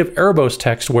Dictative Erebos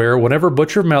text where whenever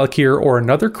Butcher Malakir or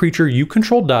another creature you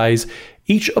control dies,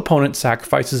 each opponent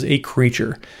sacrifices a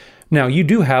creature. Now, you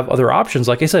do have other options,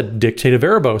 like I said, Dictative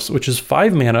Erebos, which is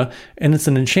 5 mana, and it's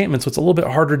an enchantment, so it's a little bit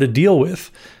harder to deal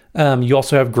with. You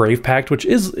also have Grave Pact, which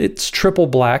it's triple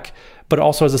black, but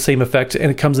also has the same effect,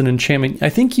 and it comes in enchantment. I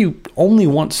think you only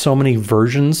want so many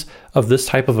versions of this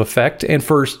type of effect, and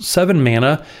for 7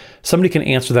 mana, somebody can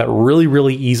answer that really,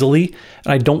 really easily,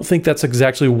 and I don't think that's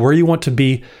exactly where you want to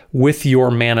be with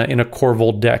your mana in a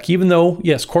Corval deck, even though,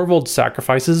 yes, Corval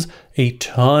sacrifices a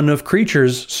ton of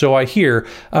creatures, so I hear.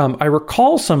 I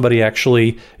recall somebody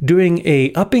actually doing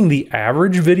a upping the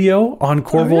average video on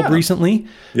Corval recently.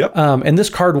 Yep. And this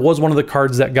card was one of the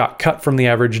cards that got cut from the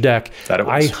average deck. That it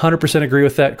was. I 100% agree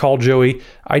with that call, Joey.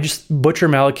 Butcher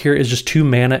Malakir is just 2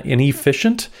 mana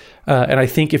inefficient. And I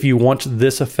think if you want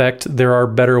this effect, there are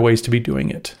better ways to be doing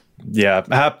it. Yeah,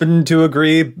 happen to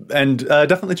agree, and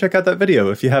definitely check out that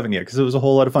video if you haven't yet, because it was a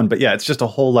whole lot of fun. But yeah, it's just a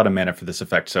whole lot of mana for this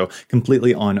effect, so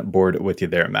completely on board with you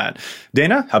there, Matt.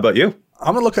 Dana, how about you?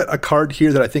 I'm going to look at a card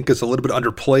here that I think is a little bit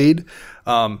underplayed.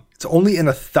 It's only in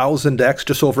 1,000 decks,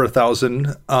 just over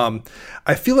 1,000.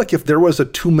 I feel like if there was a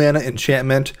 2 mana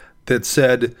enchantment that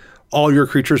said all your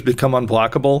creatures become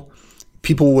unblockable,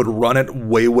 people would run it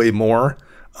way, way more.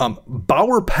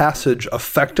 Bower Passage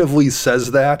effectively says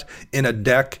that in a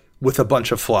deck with a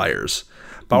bunch of flyers.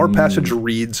 Bower Passage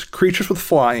reads, creatures with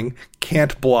flying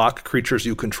can't block creatures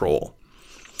you control.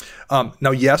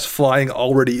 Now, yes, flying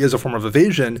already is a form of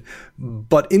evasion,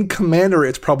 but in Commander,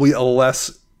 it's probably a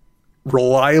less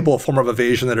reliable form of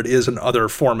evasion than it is in other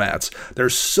formats.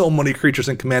 There's so many creatures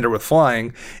in Commander with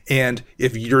flying, and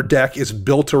if your deck is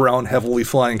built around heavily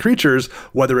flying creatures,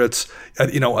 whether it's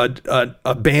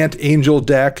a Bant Angel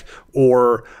deck,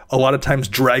 or a lot of times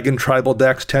Dragon Tribal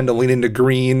decks tend to lean into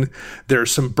green. There's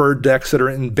some bird decks that are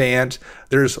in Bant.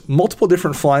 There's multiple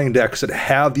different flying decks that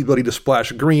have the ability to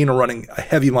splash green or running a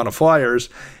heavy amount of flyers,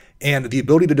 and the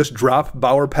ability to just drop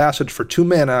Bower Passage for 2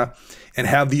 mana and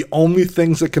have the only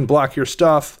things that can block your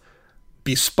stuff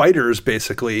be spiders,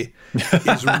 basically,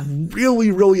 is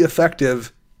really, really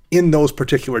effective in those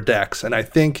particular decks. And I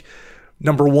think,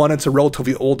 number one, it's a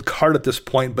relatively old card at this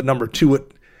point, but number two,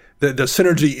 the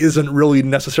synergy isn't really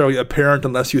necessarily apparent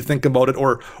unless you think about it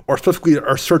or specifically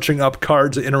are searching up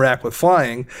cards that interact with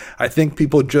flying. I think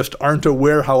people just aren't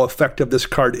aware how effective this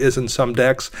card is in some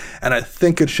decks, and I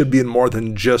think it should be in more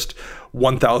than just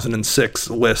 1006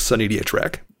 lists on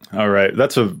EDHREC. All right.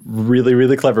 That's a really,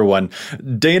 really clever one.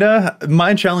 Dana,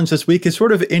 my challenge this week is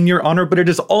sort of in your honor, but it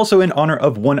is also in honor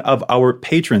of one of our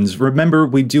patrons. Remember,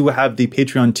 we do have the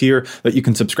Patreon tier that you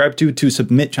can subscribe to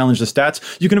submit Challenge the Stats.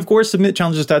 You can, of course, submit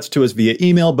Challenge the Stats to us via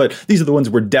email, but these are the ones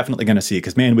we're definitely going to see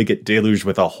because, man, we get deluged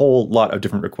with a whole lot of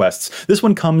different requests. This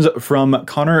one comes from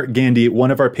Connor Gandy,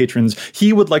 one of our patrons.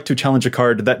 He would like to challenge a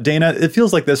card that, Dana, it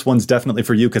feels like this one's definitely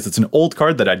for you because it's an old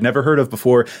card that I'd never heard of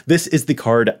before. This is the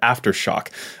card Aftershock.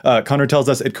 Connor tells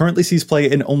us it currently sees play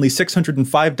in only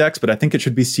 605 decks, but I think it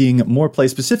should be seeing more play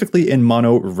specifically in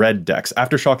mono red decks.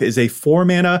 Aftershock is a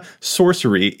 4-mana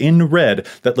sorcery in red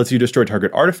that lets you destroy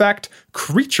target artifact,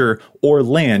 creature, or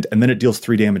land, and then it deals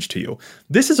 3 damage to you.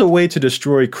 This is a way to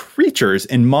destroy creatures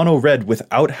in mono red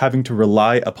without having to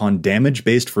rely upon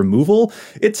damage-based removal.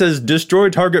 It says, destroy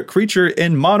target creature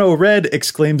in mono red,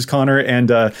 exclaims Connor,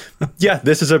 and yeah,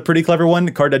 this is a pretty clever one,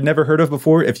 a card I'd never heard of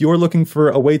before. If you're looking for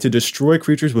a way to destroy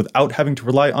creatures without having to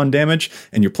rely on damage,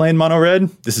 and you're playing mono red,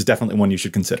 this is definitely one you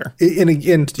should consider. And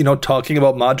again, talking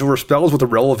about modular spells with the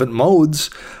relevant modes,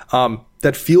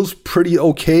 that feels pretty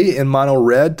okay in mono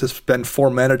red to spend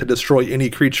 4 mana to destroy any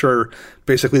creature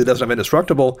basically that doesn't have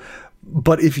indestructible.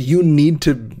 But if you need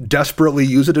to desperately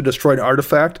use it to destroy an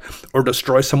artifact or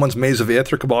destroy someone's Maze of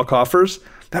Aether Cabal coffers,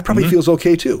 that probably feels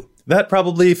okay too. That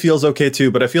probably feels okay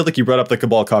too, but I feel like you brought up the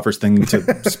Cabal Coffers thing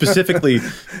to specifically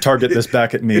target this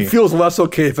back at me. It feels less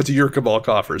okay if it's your Cabal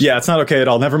Coffers. Yeah, it's not okay at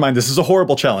all. Never mind. This is a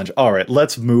horrible challenge. All right,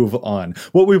 let's move on.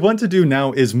 What we want to do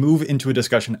now is move into a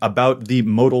discussion about the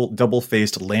modal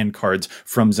double-faced land cards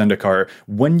from Zendikar.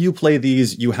 When you play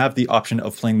these, you have the option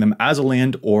of playing them as a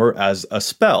land or as a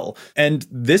spell. And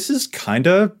this is kind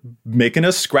of making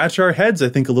us scratch our heads, I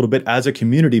think, a little bit as a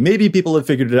community. Maybe people have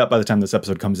figured it out by the time this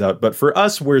episode comes out, but for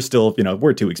us, we're still,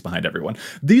 we're 2 weeks behind everyone.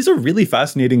 These are really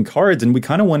fascinating cards, and we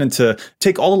kind of wanted to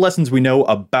take all the lessons we know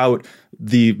about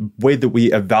the way that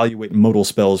we evaluate modal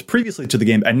spells previously to the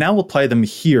game, and now apply them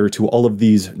here to all of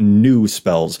these new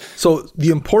spells. So the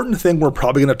important thing we're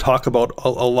probably going to talk about a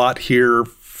lot here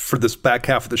for this back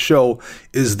half of the show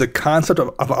is the concept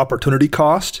of opportunity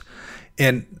cost.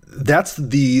 And that's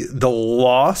the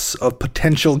loss of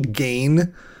potential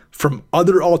gain from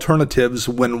other alternatives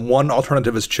when one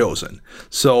alternative is chosen.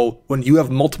 So when you have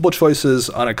multiple choices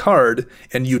on a card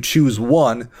and you choose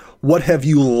one, what have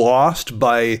you lost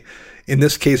by, in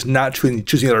this case, not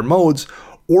choosing other modes,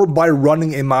 or by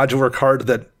running a modular card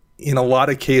that in a lot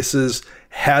of cases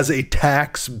has a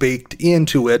tax baked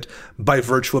into it by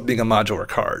virtue of being a modular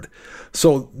card.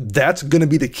 So that's going to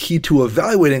be the key to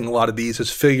evaluating a lot of these,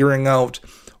 is figuring out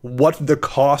what the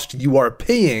cost you are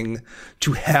paying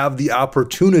to have the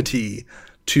opportunity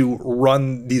to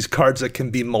run these cards that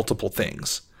can be multiple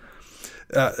things.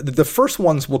 The first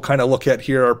ones we'll kind of look at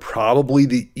here are probably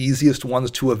the easiest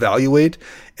ones to evaluate,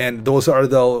 and those are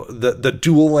the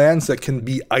dual lands that can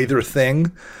be either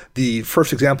thing. The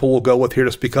first example we'll go with here,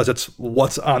 just because it's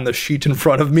what's on the sheet in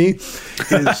front of me,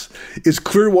 is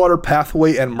Clearwater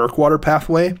Pathway and Murkwater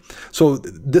Pathway. So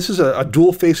this is a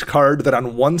dual-face card that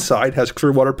on one side has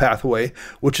Clearwater Pathway,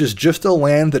 which is just a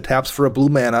land that taps for a blue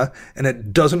mana, and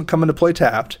it doesn't come into play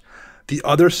tapped. The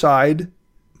other side,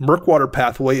 Murkwater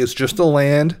Pathway, is just a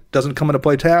land, doesn't come into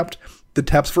play tapped, that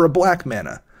taps for a black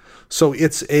mana. So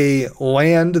it's a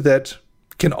land that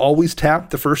can always tap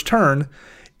the first turn.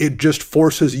 It just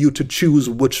forces you to choose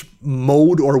which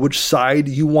mode or which side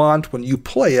you want when you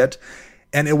play it,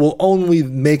 and it will only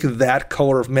make that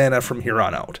color of mana from here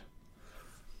on out.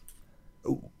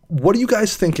 What do you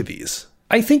guys think of these?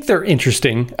 I think they're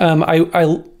interesting. I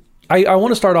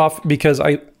want to start off because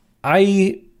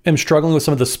I am struggling with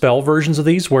some of the spell versions of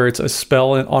these, where it's a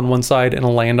spell on one side and a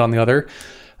land on the other.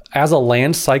 As a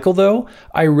land cycle, though,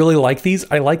 I really like these.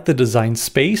 I like the design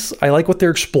space. I like what they're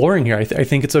exploring here. I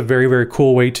think it's a very, very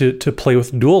cool way to play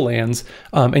with dual lands,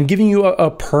 and giving you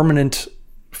a permanent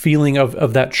feeling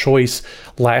of that choice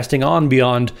lasting on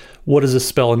beyond what is a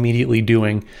spell immediately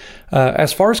doing.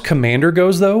 As far as Commander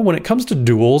goes, though, when it comes to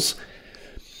duels,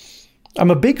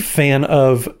 I'm a big fan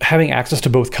of having access to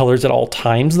both colors at all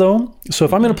times, though. So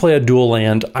if I'm going to play a dual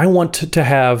land, I want to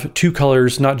have 2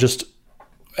 colors, not just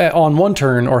on one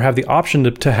turn, or have the option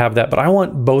to have that, but I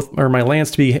want both, or my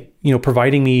lands to be,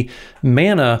 providing me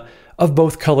mana of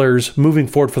both colors moving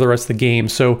forward for the rest of the game.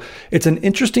 So it's an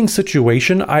interesting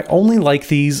situation. I only like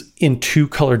these in 2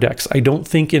 color decks. I don't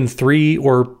think in 3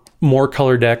 or more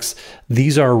color decks,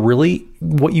 these are really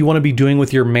what you want to be doing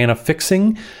with your mana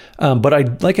fixing.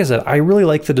 But like I said, I really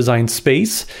like the design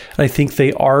space. I think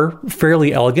they are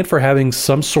fairly elegant for having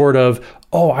some sort of,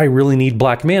 I really need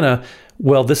black mana.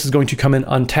 Well, this is going to come in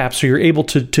untapped. So you're able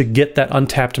to get that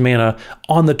untapped mana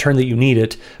on the turn that you need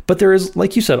it. But there is,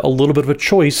 like you said, a little bit of a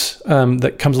choice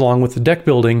that comes along with the deck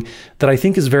building that I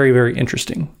think is very, very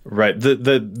interesting. Right.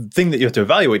 The thing that you have to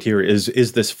evaluate here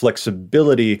is this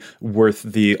flexibility worth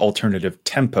the alternative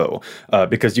tempo?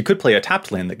 Because you could play a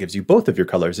tapped land that gives you both of your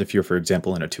colors if you're, for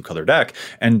example, in a 2-color deck.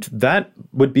 And that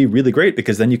would be really great,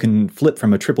 because then you can flip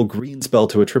from a triple green spell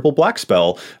to a triple black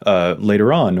spell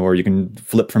later on, or you can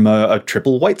flip from a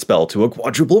triple white spell to a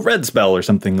quadruple red spell or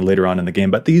something later on in the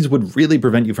game. But these would really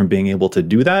prevent you from being able to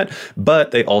do that.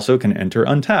 But they also can enter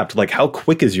untapped. Like, how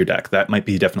quick is your deck? That might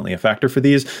be definitely a factor for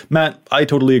these. Matt, I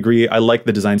totally agree. I like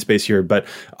the design space here, but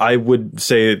I would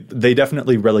say they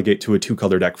definitely relegate to a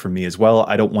 2-color deck for me as well.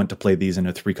 I don't want to play these in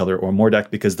a 3-color or more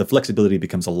deck, because the flexibility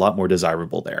becomes a lot more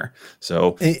desirable there.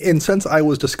 So, and since I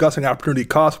was discussing opportunity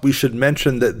cost, we should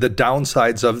mention that the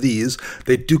downsides of these,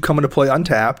 they do come into play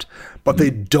untapped, but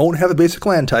they don't have a basic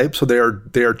land type, so they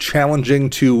are challenging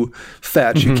to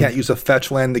fetch. Mm-hmm. You can't use a fetch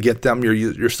land to get them.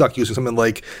 You're stuck using something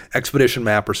like Expedition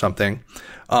Map or something.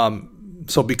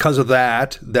 So because of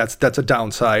that's a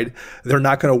downside. They're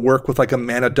not going to work with like a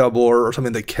mana doubler or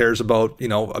something that cares about,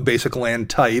 a basic land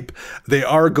type. They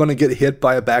are going to get hit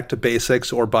by a Back to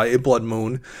Basics or by a Blood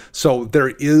Moon. So there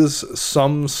is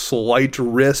some slight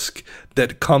risk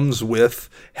that comes with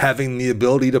having the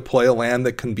ability to play a land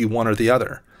that can be one or the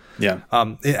other. Yeah.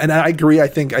 And I agree. I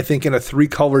think in a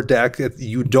 3-color deck,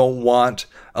 you don't want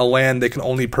a land that can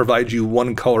only provide you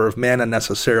 1 color of mana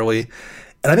necessarily.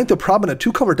 And I think the problem in a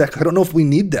 2-color deck, I don't know if we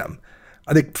need them.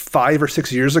 I think 5 or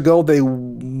 6 years ago, they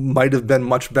might have been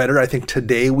much better. I think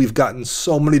today we've gotten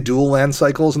so many dual land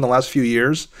cycles in the last few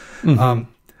years. Mm-hmm.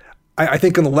 I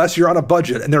think unless you're on a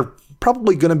budget, and they're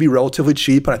probably going to be relatively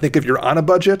cheap, and I think if you're on a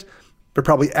budget, they're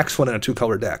probably excellent in a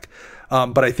 2-color deck.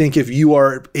 But I think if you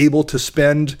are able to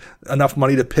spend enough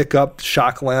money to pick up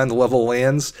shock land level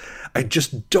lands, I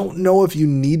just don't know if you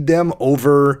need them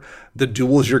over the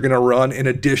duels you're going to run in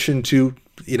addition to,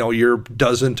 your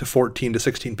dozen to 14 to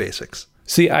 16 basics.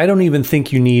 See, I don't even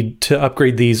think you need to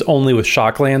upgrade these only with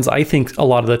shock lands. I think a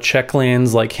lot of the check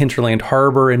lands like Hinterland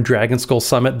Harbor and Dragonskull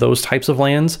Summit, those types of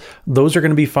lands, those are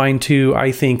going to be fine too.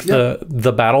 I think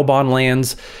the Battle Bond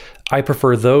lands, I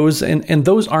prefer those, and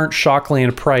those aren't shock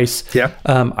land price. Yeah.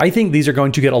 I think these are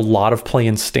going to get a lot of play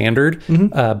in standard,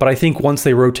 but I think once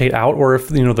they rotate out, or if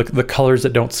the colors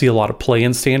that don't see a lot of play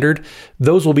in standard,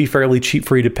 those will be fairly cheap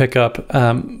for you to pick up.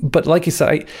 But like you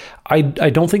said, I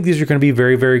don't think these are going to be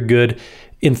very, very good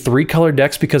in 3-color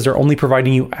decks because they're only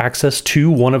providing you access to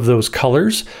one of those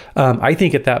colors. I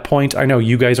think at that point, I know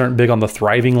you guys aren't big on the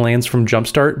thriving lands from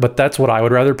Jumpstart, but that's what I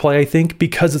would rather play, I think,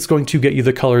 because it's going to get you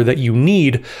the color that you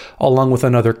need along with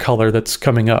another color that's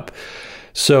coming up.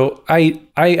 So I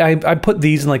put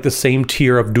these in like the same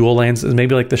tier of dual lands as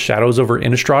maybe like the Shadows over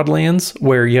Innistrad lands,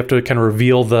 where you have to kind of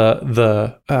reveal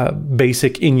the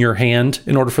basic in your hand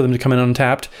in order for them to come in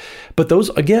untapped. But those,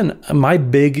 again, my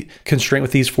big constraint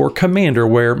with these for Commander,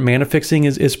 where mana fixing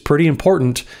is pretty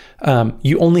important.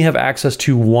 You only have access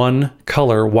to 1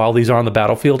 color while these are on the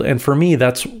battlefield, and for me,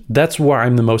 that's where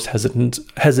I'm the most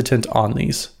hesitant on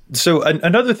these. So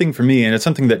another thing for me, and it's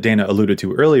something that Dana alluded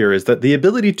to earlier, is that the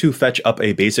ability to fetch up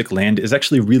a basic land is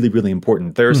actually really, really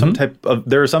important. There are some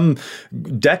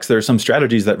decks, there are some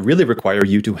strategies that really require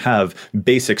you to have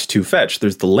basics to fetch.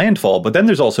 There's the landfall, but then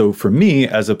there's also, for me,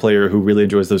 as a player who really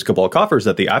enjoys those Cabal Coffers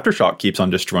that the Aftershock keeps on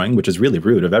destroying, which is really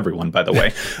rude of everyone, by the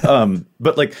way.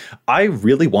 But like, I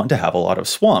really want to have a lot of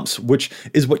swamps, which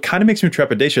is what kind of makes me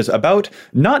trepidatious about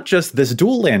not just this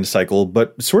dual land cycle,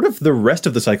 but sort of the rest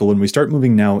of the cycle when we start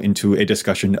moving now into a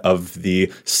discussion of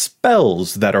the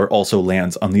spells that are also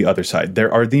lands on the other side.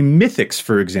 There are the mythics,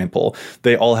 for example.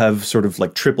 They all have sort of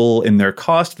like triple in their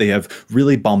cost. They have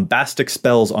really bombastic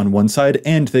spells on one side,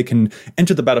 and they can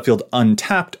enter the battlefield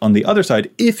untapped on the other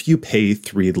side if you pay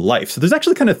 3 life. So there's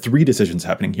actually kind of 3 decisions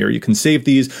happening here. You can save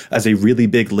these as a really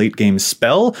big late game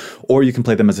spell, or you can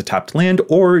play them as a tapped land,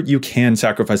 or you can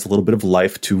sacrifice a little bit of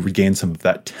life to regain some of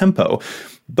that tempo.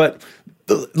 But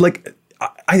like,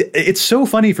 it's so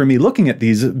funny for me looking at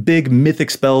these big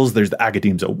mythic spells. There's the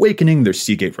Agadeem's Awakening, there's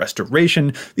Seagate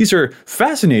Restoration. These are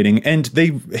fascinating, and they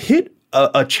hit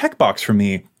a checkbox for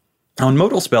me on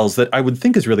modal spells that I would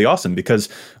think is really awesome because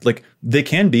like they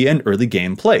can be an early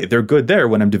game play. They're good there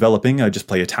when I'm developing, I just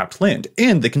play a tapped land,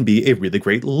 and they can be a really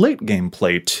great late game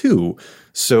play too.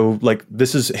 So like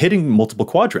this is hitting multiple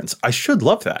quadrants. I should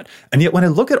love that. And yet when I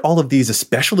look at all of these,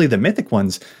 especially the mythic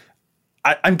ones,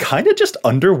 I'm kind of just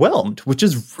underwhelmed, which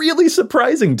is really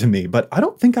surprising to me, but I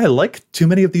don't think I like too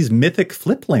many of these mythic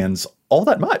flip lands all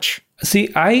that much.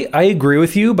 See, I agree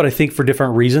with you, but I think for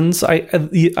different reasons.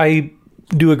 I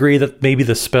do agree that maybe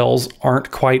the spells aren't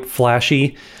quite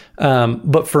flashy,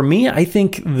 but for me, I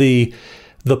think the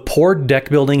poor deck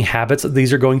building habits that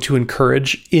these are going to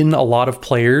encourage in a lot of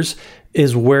players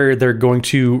is where they're going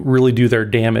to really do their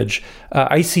damage.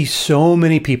 I see so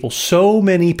many people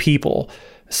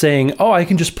saying, oh, I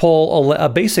can just pull a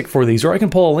basic for these, or I can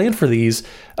pull a land for these,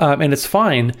 and it's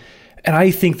fine. And I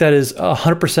think that is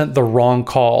 100% the wrong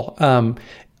call.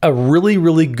 A really,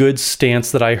 really good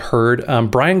stance that I heard,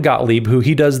 Brian Gottlieb, who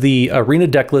he does the Arena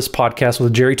Decklist podcast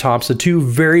with Jerry Thompson, 2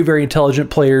 very, very intelligent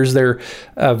players. They're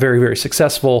very, very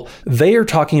successful. They are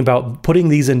talking about putting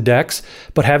these in decks,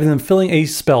 but having them filling a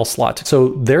spell slot. So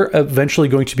they're eventually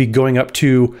going to be going up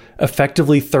to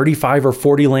effectively 35 or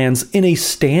 40 lands in a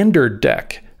standard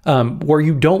deck, where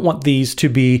you don't want these to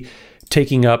be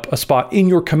taking up a spot in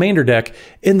your commander deck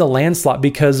in the land slot,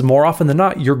 because more often than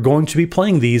not, you're going to be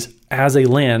playing these as a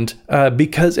land,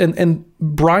 because, and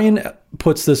Brian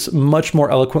puts this much more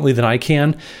eloquently than I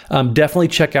can. Definitely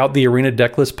check out the Arena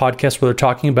Decklist podcast where they're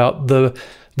talking about the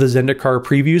Zendikar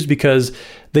previews, because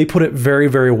they put it very,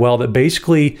 very well that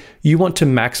basically you want to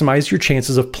maximize your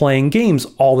chances of playing games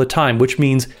all the time, which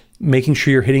means making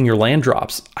sure you're hitting your land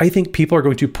drops. I think people are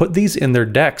going to put these in their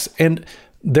decks, and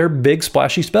they're big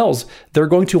splashy spells. They're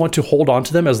going to want to hold on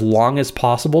to them as long as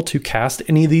possible to cast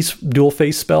any of these dual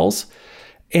face spells.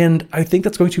 And I think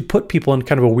that's going to put people in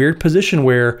kind of a weird position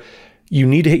where you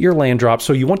need to hit your land drop.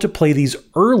 So you want to play these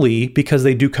early because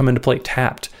they do come into play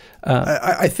tapped.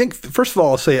 I think, first of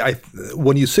all, I'll say,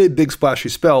 when you say big splashy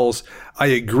spells, I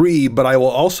agree, but I will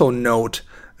also note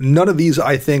none of these,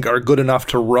 I think, are good enough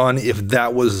to run if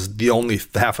that was the only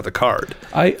half of the card.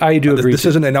 I do agree. This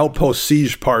isn't an Outpost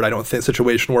Siege part, I don't think,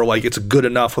 situation where like it's good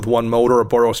enough with one mode or a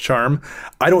Boros Charm.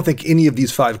 I don't think any of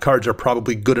these 5 cards are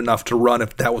probably good enough to run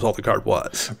if that was all the card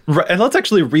was. Right, and let's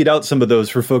actually read out some of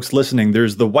those for folks listening.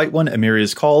 There's the white one,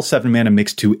 Emeria's Call, 7 mana,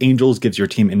 makes 2 angels, gives your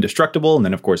team indestructible, and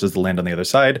then of course is the land on the other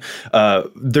side.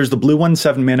 There's the blue one,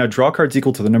 7 mana, draw cards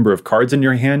equal to the number of cards in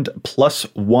your hand,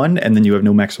 +1, and then you have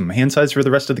no maximum hand size for the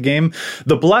rest of the game.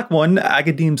 The black one,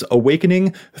 Agadeem's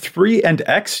Awakening, 3 and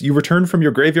X, you return from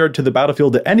your graveyard to the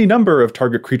battlefield any number of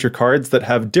target creature cards that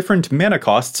have different mana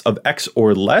costs of X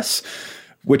or less,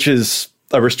 which is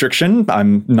a restriction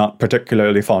I'm not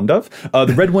particularly fond of.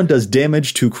 The red one does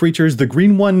damage to creatures. The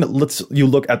green one lets you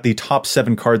look at the top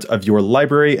 7 cards of your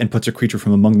library and puts a creature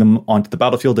from among them onto the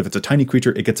battlefield. If it's a tiny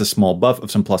creature, it gets a small buff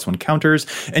of some +1 counters.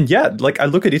 And yeah, like I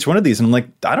look at each one of these and I'm like,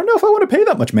 I don't know if I want to pay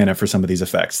that much mana for some of these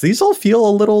effects. These all feel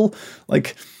a little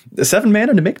like 7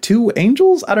 mana to make 2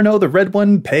 angels. I don't know. The red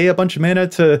one, pay a bunch of mana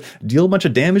to deal a bunch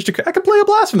of damage to. I could play a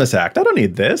Blasphemous Act. I don't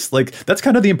need this. Like, that's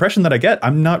kind of the impression that I get.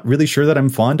 I'm not really sure that I'm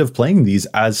fond of playing these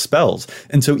as spells.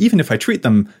 And so even if I treat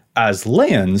them as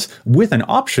lands with an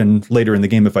option later in the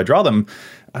game if I draw them,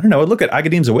 I don't know, I look at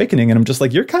Agadeem's Awakening and I'm just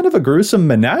like, you're kind of a gruesome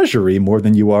menagerie more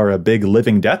than you are a big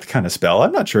living death kind of spell.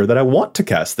 I'm not sure that I want to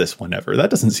cast this one ever. That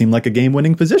doesn't seem like a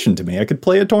game-winning position to me. I could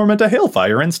play a Torment of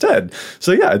Hailfire instead.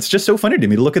 So yeah, it's just so funny to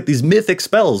me to look at these mythic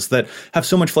spells that have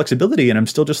so much flexibility and I'm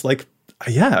still just like,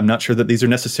 yeah, I'm not sure that these are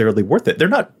necessarily worth it. They're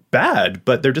not bad,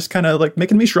 but they're just kind of like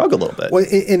making me shrug a little bit. Well,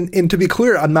 and to be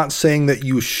clear, I'm not saying that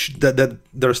that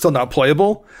they're still not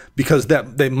playable, because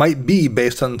that they might be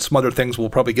based on some other things we'll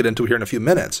probably get into here in a few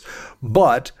minutes.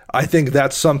 But I think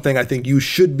that's something I think you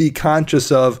should be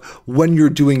conscious of when you're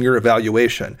doing your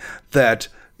evaluation, that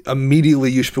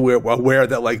immediately you should be aware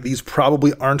that like these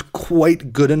probably aren't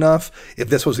quite good enough if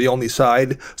this was the only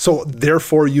side. So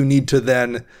therefore you need to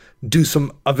then do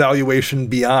some evaluation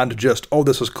beyond just, oh,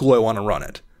 this is cool, I want to run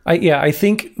it. I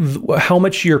think how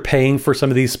much you're paying for some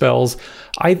of these spells,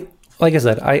 like I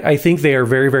said, I think they are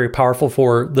very, very powerful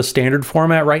for the standard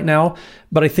format right now.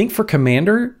 But I think for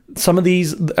Commander, some of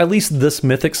these, at least this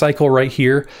Mythic cycle right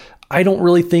here, I don't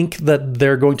really think that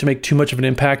they're going to make too much of an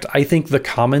impact. I think the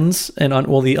commons and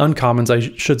the uncommons,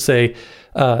 I should say,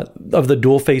 of the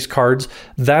dual face cards,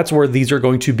 that's where these are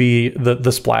going to be the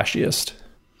splashiest.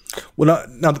 Well,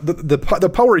 now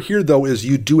the power here, though, is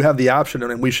you do have the option,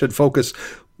 and we should focus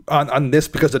on this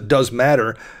because it does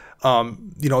matter.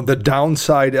 The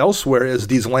downside elsewhere is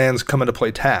these lands come into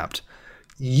play tapped.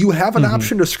 You have an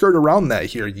option to skirt around that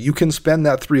here. You can spend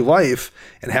that 3 life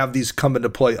and have these come into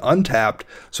play untapped.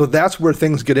 So that's where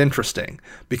things get interesting,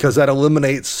 because that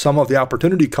eliminates some of the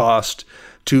opportunity cost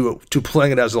to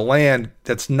playing it as a land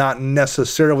that's not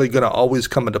necessarily going to always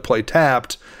come into play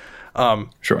tapped.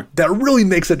 Sure. That really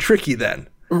makes it tricky then.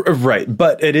 Right.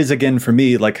 But it is, again, for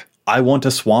me, like, I want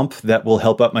a swamp that will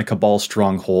help out my Cabal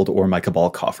Stronghold or my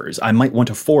Cabal Coffers. I might want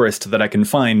a forest that I can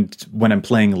find when I'm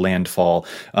playing Landfall.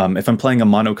 If I'm playing a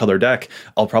monocolor deck,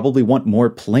 I'll probably want more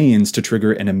plains to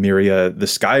trigger an Emeria the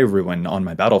Sky Ruin on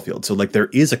my battlefield. So like there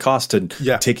is a cost to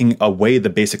taking away the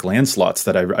basic land slots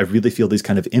that I really feel these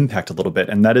kind of impact a little bit.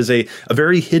 And that is a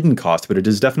very hidden cost, but it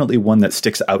is definitely one that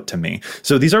sticks out to me.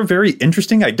 So these are very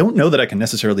interesting. I don't know that I can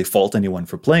necessarily fault anyone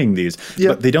for playing these,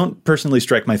 but they don't personally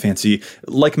strike my fancy,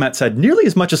 like Matt said, nearly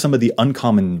as much as some of the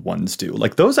uncommon ones do.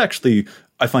 Like those actually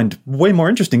I find way more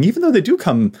interesting, even though they do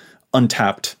come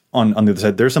untapped on the other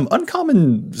side. There's some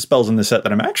uncommon spells in this set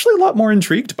that I'm actually a lot more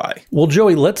intrigued by. Well,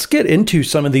 Joey, let's get into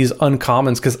some of these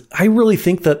uncommons, because I really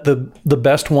think that the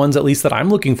best ones, at least that I'm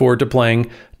looking forward to playing,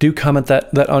 do come at that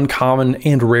uncommon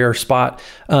and rare spot.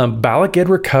 Balak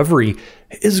Recovery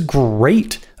is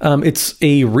great. It's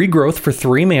a regrowth for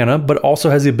 3 mana, but also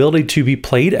has the ability to be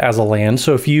played as a land.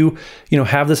 So if you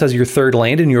have this as your 3rd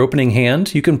land in your opening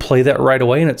hand, you can play that right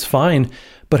away and it's fine.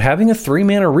 But having a 3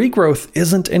 mana regrowth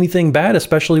isn't anything bad,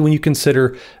 especially when you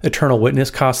consider Eternal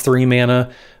Witness costs 3 mana.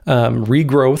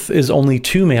 Regrowth is only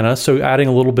 2 mana, so adding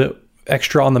a little bit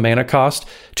extra on the mana cost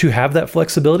to have that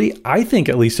flexibility, I think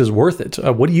at least is worth it.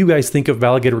 What do you guys think of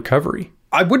Balak Recovery?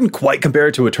 I wouldn't quite compare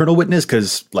it to Eternal Witness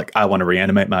because, like, I want to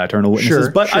reanimate my Eternal Witnesses,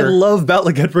 but I love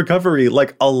Balak Recovery,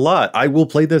 like, a lot. I will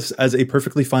play this as a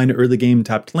perfectly fine early game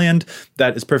tapped land.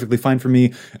 That is perfectly fine for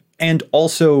me. and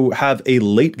also have a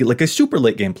late, like a super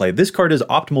late gameplay. This card is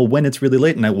optimal when it's really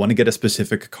late and I want to get a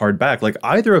specific card back. Like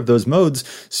either of those modes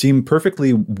seem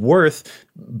perfectly worth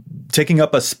taking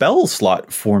up a spell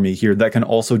slot for me here that can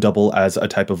also double as a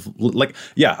type of like,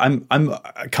 yeah, I'm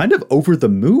kind of over the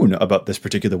moon about this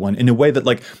particular one in a way that,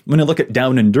 like, when I look at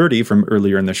Down and Dirty from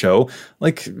earlier in the show,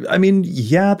 like, I mean,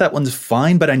 yeah, that one's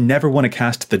fine, but I never want to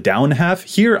cast the down half.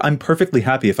 Here, I'm perfectly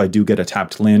happy if I do get a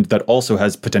tapped land that also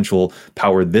has potential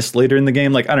power this later in the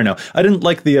game. Like, I don't know. I didn't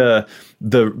like the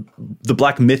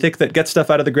black mythic that gets stuff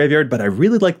out of the graveyard, but I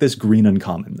really like this green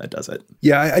uncommon that does it.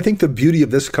 Yeah, I think the beauty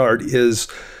of this card is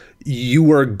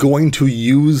you are going to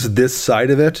use this side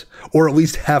of it, or at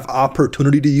least have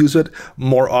opportunity to use it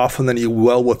more often than you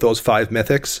will with those 5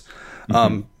 mythics.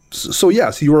 Mm-hmm. So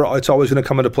yes, it's always going to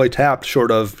come into play tapped,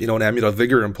 short of, you know, an Amulet of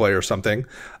Vigor in play or something,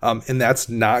 and that's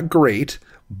not great.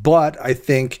 But I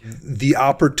think the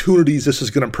opportunities this is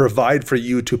going to provide for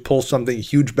you to pull something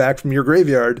huge back from your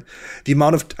graveyard,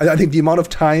 I think the amount of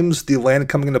times the land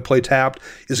coming into play tapped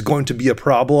is going to be a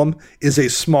problem is a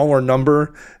smaller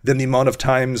number than the amount of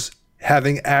times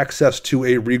having access to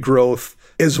a regrowth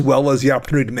as well as the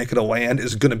opportunity to make it a land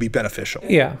is going to be beneficial.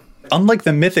 Yeah. Unlike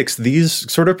the mythics, these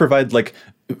sort of provide like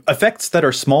effects that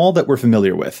are small that we're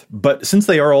familiar with. But since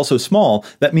they are also small,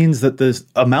 that means that the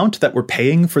amount that we're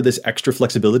paying for this extra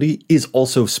flexibility is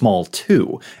also small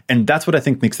too. And that's what I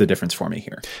think makes the difference for me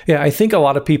here. Yeah, I think a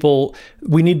lot of people,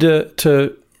 we need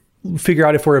to figure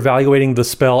out if we're evaluating the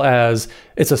spell as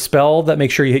it's a spell that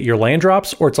makes sure you hit your land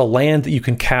drops, or it's a land that you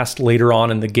can cast later on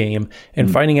in the game.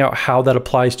 And finding out how that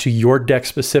applies to your deck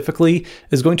specifically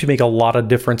is going to make a lot of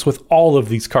difference with all of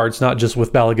these cards, not just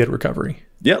with Balagate Recovery.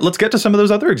 Yeah, let's get to some of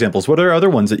those other examples. What are other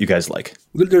ones that you guys like?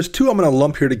 There's 2 I'm going to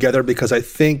lump here together because I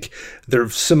think they're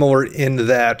similar in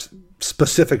that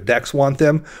specific decks want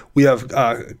them. We have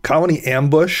Colony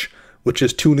Ambush, which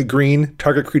is 2 in a green.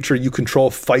 Target creature you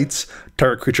control fights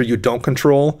target creature you don't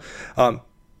control.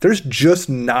 There's just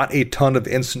not a ton of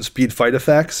instant speed fight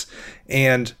effects,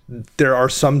 and there are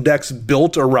some decks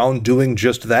built around doing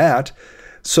just that.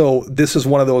 So this is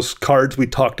one of those cards we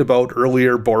talked about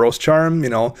earlier, Boros Charm. You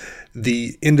know,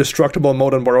 the indestructible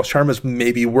mode on Boros Charm is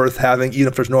maybe worth having, even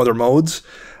if there's no other modes.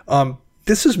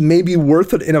 This is maybe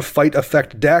worth it in a fight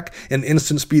effect deck, an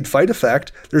instant speed fight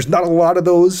effect. There's not a lot of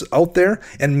those out there,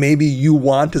 and maybe you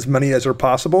want as many as are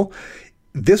possible.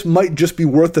 This might just be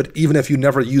worth it even if you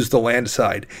never use the land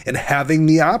side. And having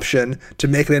the option to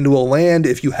make it into a land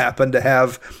if you happen to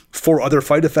have 4 other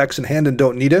fight effects in hand and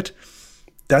don't need it,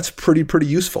 that's pretty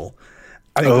useful.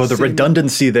 The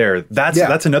redundancy there.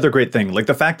 That's another great thing. Like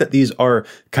the fact that these are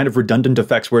kind of redundant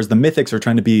effects, whereas the mythics are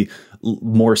trying to be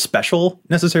more special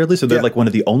necessarily. So they're like one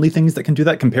of the only things that can do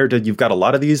that compared to you've got a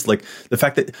lot of these. Like the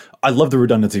fact that I love the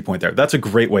redundancy point there. That's a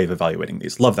great way of evaluating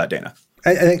these. Love that, Dana.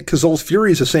 I think Kazol's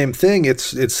Fury is the same thing.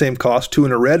 It's same cost, 2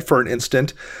 in a red for an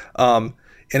instant. And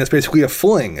it's basically a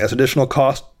fling as additional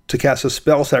cost to cast a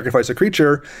spell, sacrifice a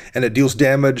creature, and it deals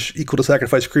damage equal to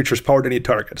sacrifice a creature's power to any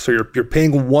target. So you're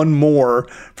paying 1 more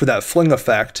for that fling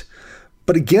effect.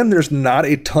 But again, there's not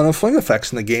a ton of fling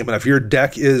effects in the game. And if your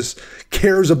deck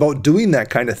cares about doing that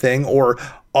kind of thing, or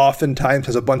oftentimes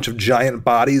has a bunch of giant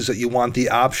bodies that you want the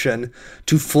option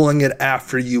to fling it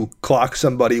after you clock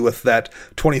somebody with that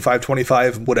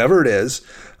 25/25, whatever it is,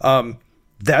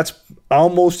 that's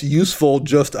almost useful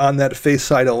just on that face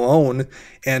side alone.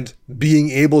 And being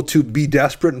able to be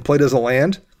desperate and play it as a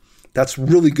land, that's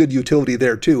really good utility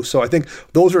there too. So I think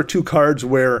those are 2 cards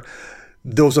where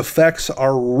those effects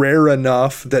are rare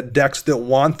enough that decks that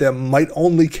want them might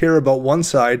only care about one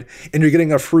side, and you're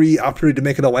getting a free opportunity to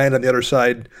make it a land on the other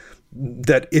side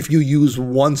that if you use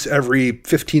once every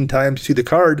 15 times you see the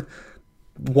card,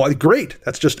 well, great.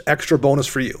 That's just extra bonus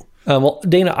for you. Well,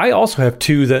 Dana, I also have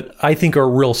 2 that I think are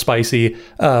real spicy.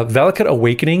 Valakut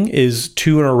Awakening is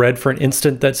 2 in a red for an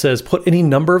instant that says put any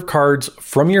number of cards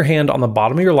from your hand on the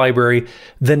bottom of your library,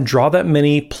 then draw that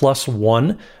many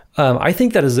 +1. I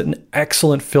think that is an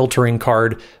excellent filtering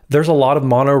card. There's a lot of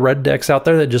mono red decks out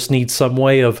there that just need some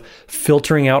way of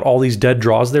filtering out all these dead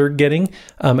draws they're getting.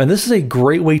 And this is a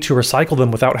great way to recycle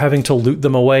them without having to loot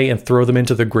them away and throw them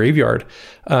into the graveyard.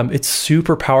 It's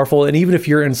super powerful. And even if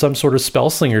you're in some sort of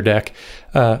Spellslinger deck,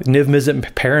 Niv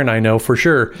Mizzet Perrin, I know for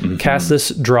sure, cast this,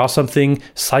 draw something,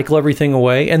 cycle everything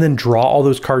away, and then draw all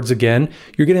those cards again.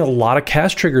 You're getting a lot of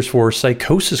cast triggers for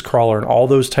Psychosis Crawler and all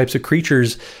those types of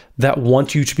creatures that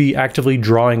want you to be actively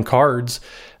drawing cards.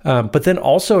 But then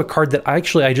also a card that I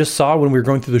just saw when we were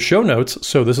going through the show notes,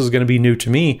 so this is going to be new to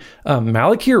me.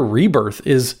 Malakir Rebirth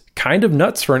is kind of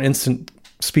nuts for an instant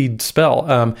speed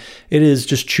spell. It is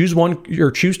just choose one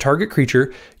or choose target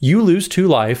creature. You lose 2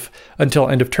 life until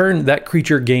end of turn. That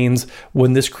creature gains.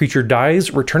 When this creature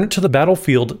dies, return it to the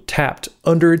battlefield tapped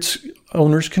under its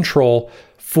owner's control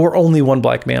for only 1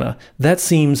 black mana. That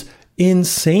seems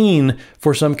insane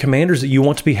for some commanders that you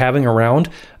want to be having around.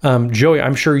 Joey,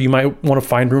 I'm sure you might want to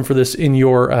find room for this in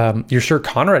your Sir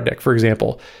Conrad deck, for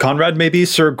example. Conrad, maybe.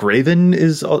 Sir Graven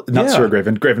is not Sir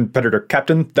Graven. Graven Predator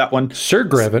Captain, that one. Sir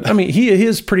Graven. I mean, he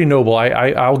is pretty noble.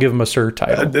 I'll give him a Sir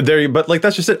title. But like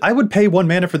that's just it. I would pay 1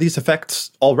 mana for these effects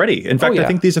already. In fact, I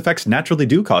think these effects naturally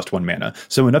do cost 1 mana.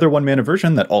 So another 1 mana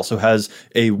version that also has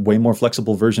a way more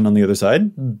flexible version on the other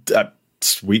side.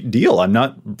 Sweet deal.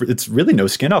 It's really no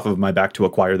skin off of my back to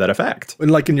acquire that effect. And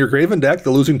like in your Graven deck,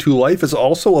 the losing 2 life is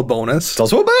also a bonus. It's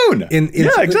also a boon.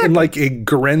 Exactly. In like a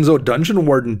Gorenzo Dungeon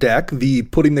Warden deck, the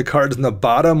putting the cards in the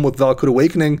bottom with Valakut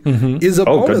Awakening is a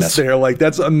bonus there. Like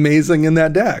that's amazing in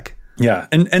that deck. Yeah.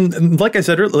 And like I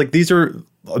said earlier, like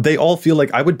they all feel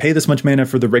like I would pay this much mana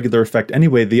for the regular effect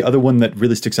anyway. The other one that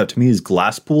really sticks out to me is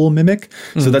Glasspool Mimic.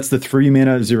 So that's the 3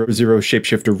 mana 0/0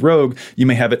 shapeshifter rogue. You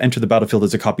may have it enter the battlefield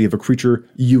as a copy of a creature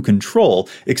you control,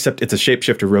 except it's a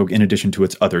shapeshifter rogue in addition to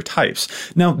its other types.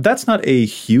 Now, that's not a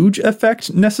huge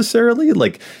effect necessarily.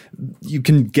 Like you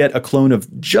can get a clone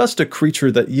of just a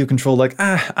creature that you control. Like,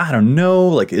 I don't know.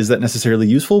 Like, is that necessarily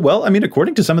useful? Well, I mean,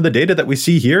 according to some of the data that we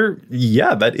see here,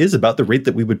 yeah, that is about the rate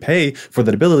that we would pay for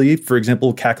that ability. For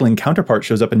example, Cackling Counterpart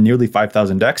shows up in nearly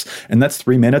 5,000 decks, and that's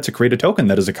 3 mana to create a token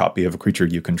that is a copy of a creature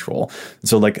you control.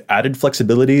 So like added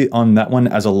flexibility on that one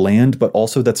as a land, but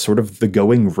also that's sort of the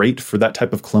going rate for that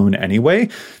type of clone anyway.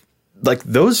 Like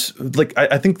those, like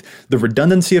I think the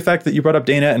redundancy effect that you brought up,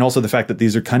 Dana, and also the fact that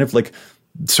these are kind of like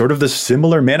sort of the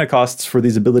similar mana costs for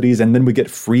these abilities, and then we get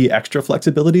free extra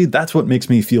flexibility. That's what makes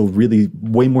me feel really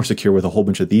way more secure with a whole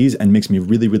bunch of these and makes me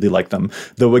really, really like them.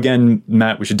 Though again,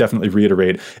 Matt, we should definitely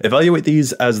reiterate, evaluate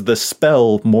these as the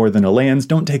spell more than a lands.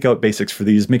 Don't take out basics for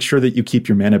these. Make sure that you keep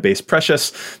your mana base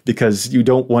precious, because you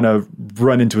don't want to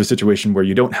run into a situation where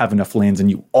you don't have enough lands and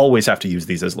you always have to use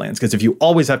these as lands. Because if you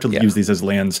always have to use these as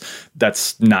lands,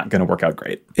 that's not going to work out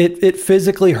great. It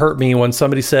physically hurt me when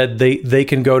somebody said they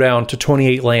can go down to 28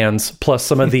 lands plus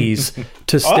some of these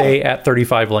to stay at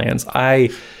 35 lands. That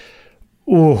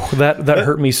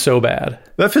hurt me so bad.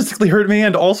 That physically hurt me,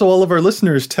 and also all of our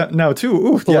listeners now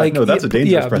too. That's a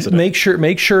dangerous precedent.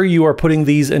 Make sure you are putting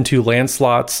these into land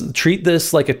slots. Treat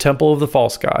this like a Temple of the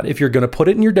False God. If you're going to put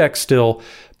it in your deck still,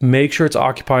 make sure it's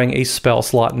occupying a spell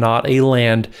slot, not a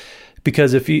land.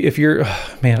 Because if you're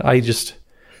man,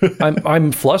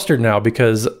 I'm flustered now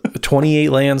because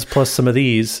 28 lands plus some of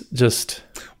these just.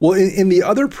 Well, in the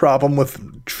other problem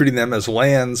with treating them as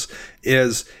lands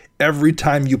is every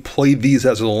time you play these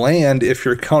as a land, if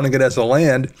you're counting it as a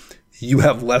land, you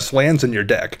have less lands in your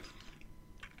deck.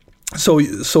 So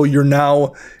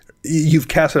you've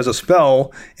cast it as a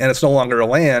spell and it's no longer a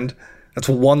land. That's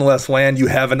 1 less land. You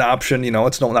have an option,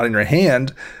 it's not in your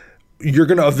hand. You're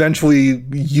going to eventually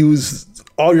use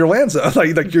all your lands.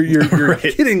 Like you're right.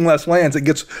 Hitting less lands. It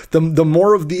gets the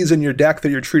more of these in your deck that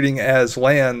you're treating as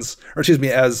lands, or excuse me,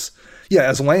 as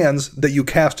lands that you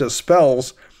cast as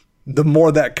spells, the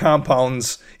more that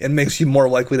compounds and makes you more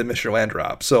likely to miss your land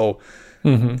drop. So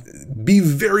be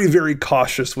very, very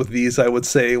cautious with these, I would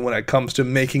say, when it comes to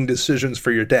making decisions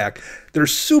for your deck. They're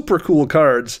super cool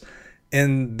cards,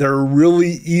 and they're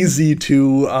really easy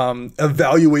to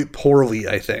evaluate poorly,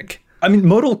 I think. I mean,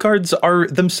 modal cards are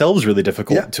themselves really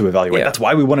difficult to evaluate. Yeah. That's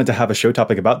why we wanted to have a show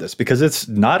topic about this, because it's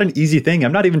not an easy thing.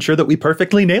 I'm not even sure that we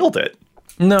perfectly nailed it.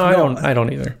 No, I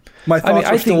don't either. My thoughts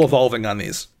are still evolving on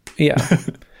these. Yeah.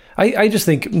 I just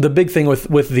think the big thing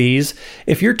with these,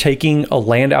 if you're taking a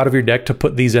land out of your deck to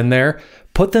put these in there,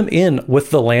 put them in with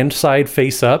the land side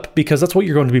face up, because that's what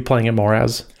you're going to be playing it more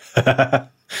as.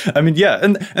 I mean,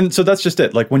 yeah, and so that's just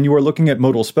it. Like when you are looking at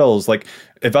modal spells, like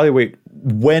evaluate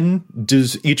when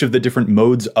does each of the different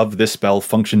modes of this spell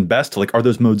function best? Like, are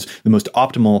those modes the most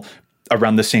optimal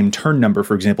around the same turn number,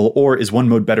 for example, or is one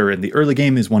mode better in the early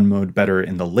game? Is one mode better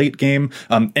in the late game?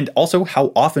 And also,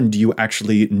 how often do you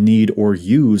actually need or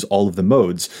use all of the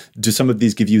modes? Do some of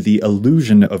these give you the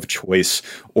illusion of choice,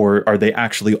 or are they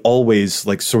actually always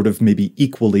like sort of maybe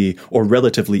equally or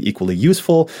relatively equally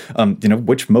useful?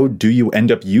 Which mode do you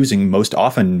end up using most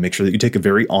often? Make sure that you take a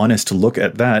very honest look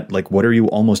at that. Like, what are you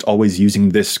almost always using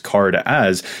this card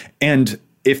as? And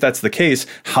if that's the case,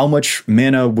 how much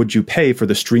mana would you pay for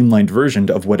the streamlined version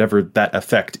of whatever that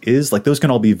effect is? Like, those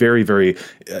can all be very, very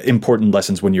important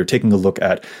lessons when you're taking a look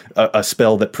at a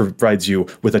spell that provides you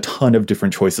with a ton of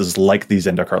different choices like these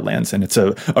Zendikar lands. And it's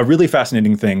a really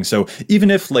fascinating thing. So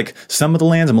even if like some of the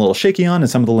lands I'm a little shaky on and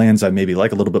some of the lands I maybe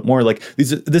like a little bit more, like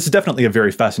this is definitely a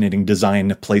very fascinating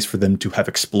design place for them to have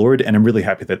explored. And I'm really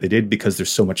happy that they did, because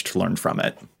there's so much to learn from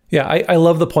it. Yeah, I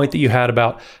love the point that you had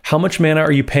about how much mana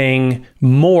are you paying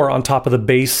more on top of the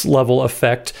base level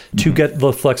effect to get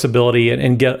the flexibility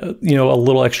and get, a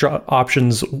little extra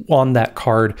options on that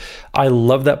card. I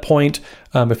love that point.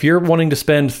 If you're wanting to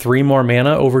spend 3 more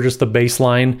mana over just the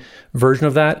baseline version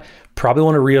of that, probably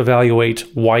want to reevaluate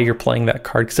why you're playing that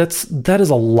card, because that is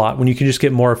a lot when you can just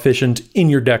get more efficient in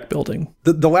your deck building.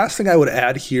 The last thing I would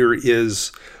add here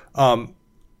is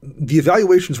the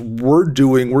evaluations we're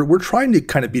doing, we're trying to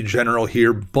kind of be general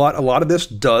here, but a lot of this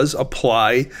does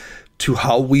apply to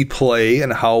how we play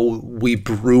and how we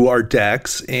brew our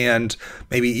decks, and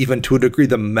maybe even to a degree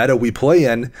the meta we play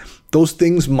in. Those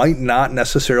things might not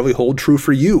necessarily hold true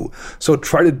for you. So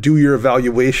try to do your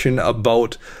evaluation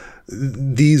about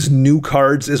these new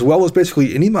cards, as well as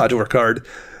basically any modular card,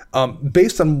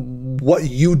 based on what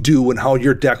you do and how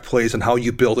your deck plays and how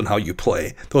you build and how you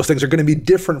play. Those things are going to be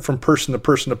different from person to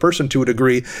person to person to a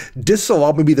degree.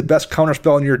 Disallow may be the best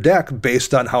counterspell in your deck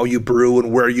based on how you brew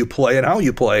and where you play and how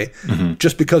you play. Mm-hmm.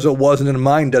 Just because it wasn't in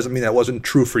mind doesn't mean that wasn't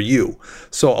true for you.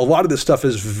 So a lot of this stuff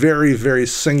is very, very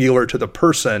singular to the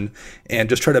person, and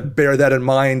just try to bear that in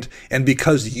mind. And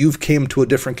because you've came to a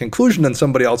different conclusion than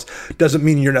somebody else doesn't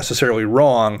mean you're necessarily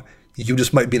wrong. You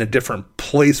just might be in a different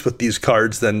place with these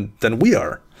cards than we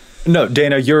are. No,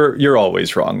 Dana, you're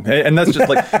always wrong. And that's just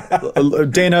like,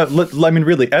 Dana, I mean,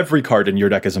 really, every card in your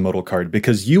deck is a modal card,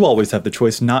 because you always have the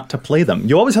choice not to play them.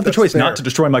 You always have the choice not to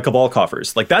destroy my Cabal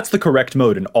coffers. Like, that's the correct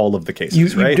mode in all of the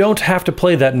cases, right? You don't have to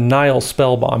play that Nile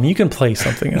Spellbomb. You can play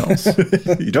something else.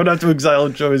 You don't have to exile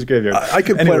Joey's Graveyard. I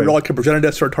could play Relic of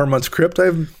Progenitus or Tormund's Crypt. I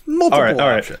have multiple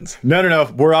options.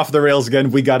 No. We're off the rails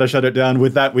again. We got to shut it down.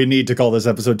 With that, we need to call this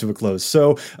episode to a close.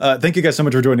 So thank you guys so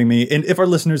much for joining me. And if our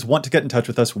listeners want to get in touch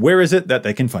with us, where is it that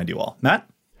they can find you all? Matt?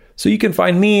 So you can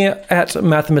find me at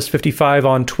Mathimus55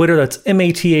 on Twitter. That's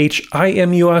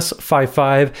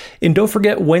MATHIMUS55. And don't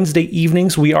forget, Wednesday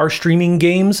evenings, we are streaming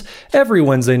games every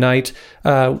Wednesday night.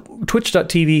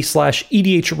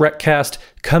 Twitch.tv/EDHRECast.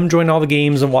 Come join all the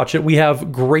games and watch it. We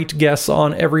have great guests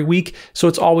on every week, so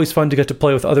it's always fun to get to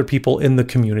play with other people in the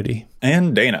community.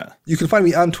 And Dana. You can find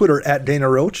me on Twitter at Dana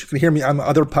Roach. You can hear me on my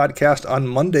other podcast on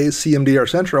Mondays, CMDR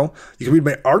Central. You can read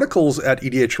my articles at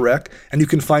EDHREC, and you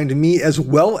can find me as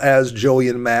well as Joey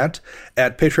and Matt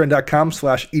at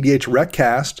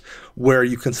patreon.com/EDHRECast, where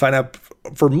you can sign up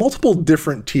for multiple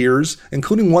different tiers,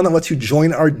 including one that lets you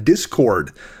join our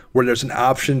Discord, where there's an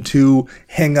option to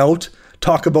hang out,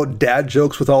 talk about dad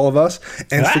jokes with all of us,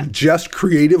 and suggest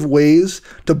creative ways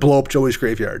to blow up Joey's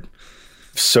graveyard.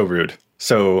 So rude.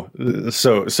 So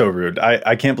rude.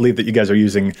 I can't believe that you guys are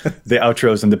using the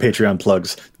outros and the Patreon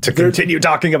plugs to continue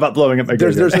talking about blowing up my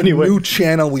graveyard. There's a new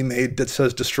channel we made that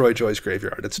says Destroy Joey's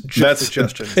Graveyard. It's just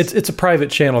suggestions. It's a private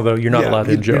channel, though. You're not allowed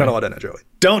to enjoy. You're not allowed in it, Joey.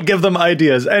 Don't give them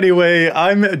ideas. Anyway,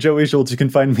 I'm Joey Schultz. You can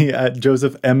find me at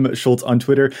Joseph M. Schultz on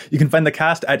Twitter. You can find the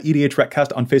cast at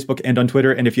EDHRECast on Facebook and on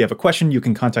Twitter. And if you have a question, you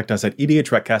can contact us at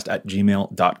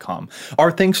EDHRECast@gmail.com.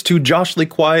 Our thanks to Josh Lee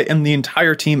Kwai and the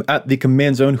entire team at the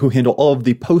Command Zone who handle all of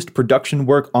the post-production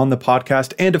work on the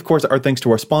podcast. And of course, our thanks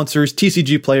to our sponsors,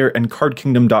 TCG Player and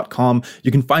CardKingdom.com.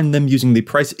 You can find them using the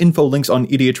price info links on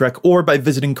EDHREC or by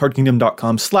visiting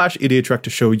CardKingdom.com/EDHREC to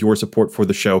show your support for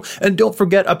the show. And don't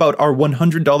forget about our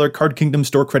 $100 Card Kingdom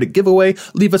store credit giveaway.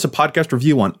 Leave us a podcast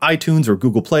review on iTunes or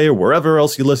Google Play or wherever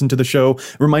else you listen to the show.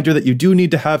 Reminder that you do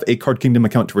need to have a Card Kingdom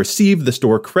account to receive the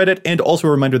store credit, and also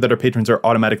a reminder that our patrons are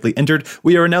automatically entered.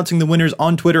 We are announcing the winners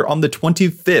on Twitter on the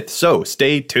 25th, so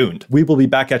stay tuned. We will be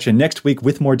back at you next week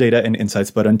with more data and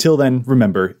insights, but until then,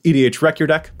 remember, EDHREC your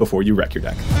deck before you wreck your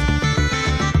deck.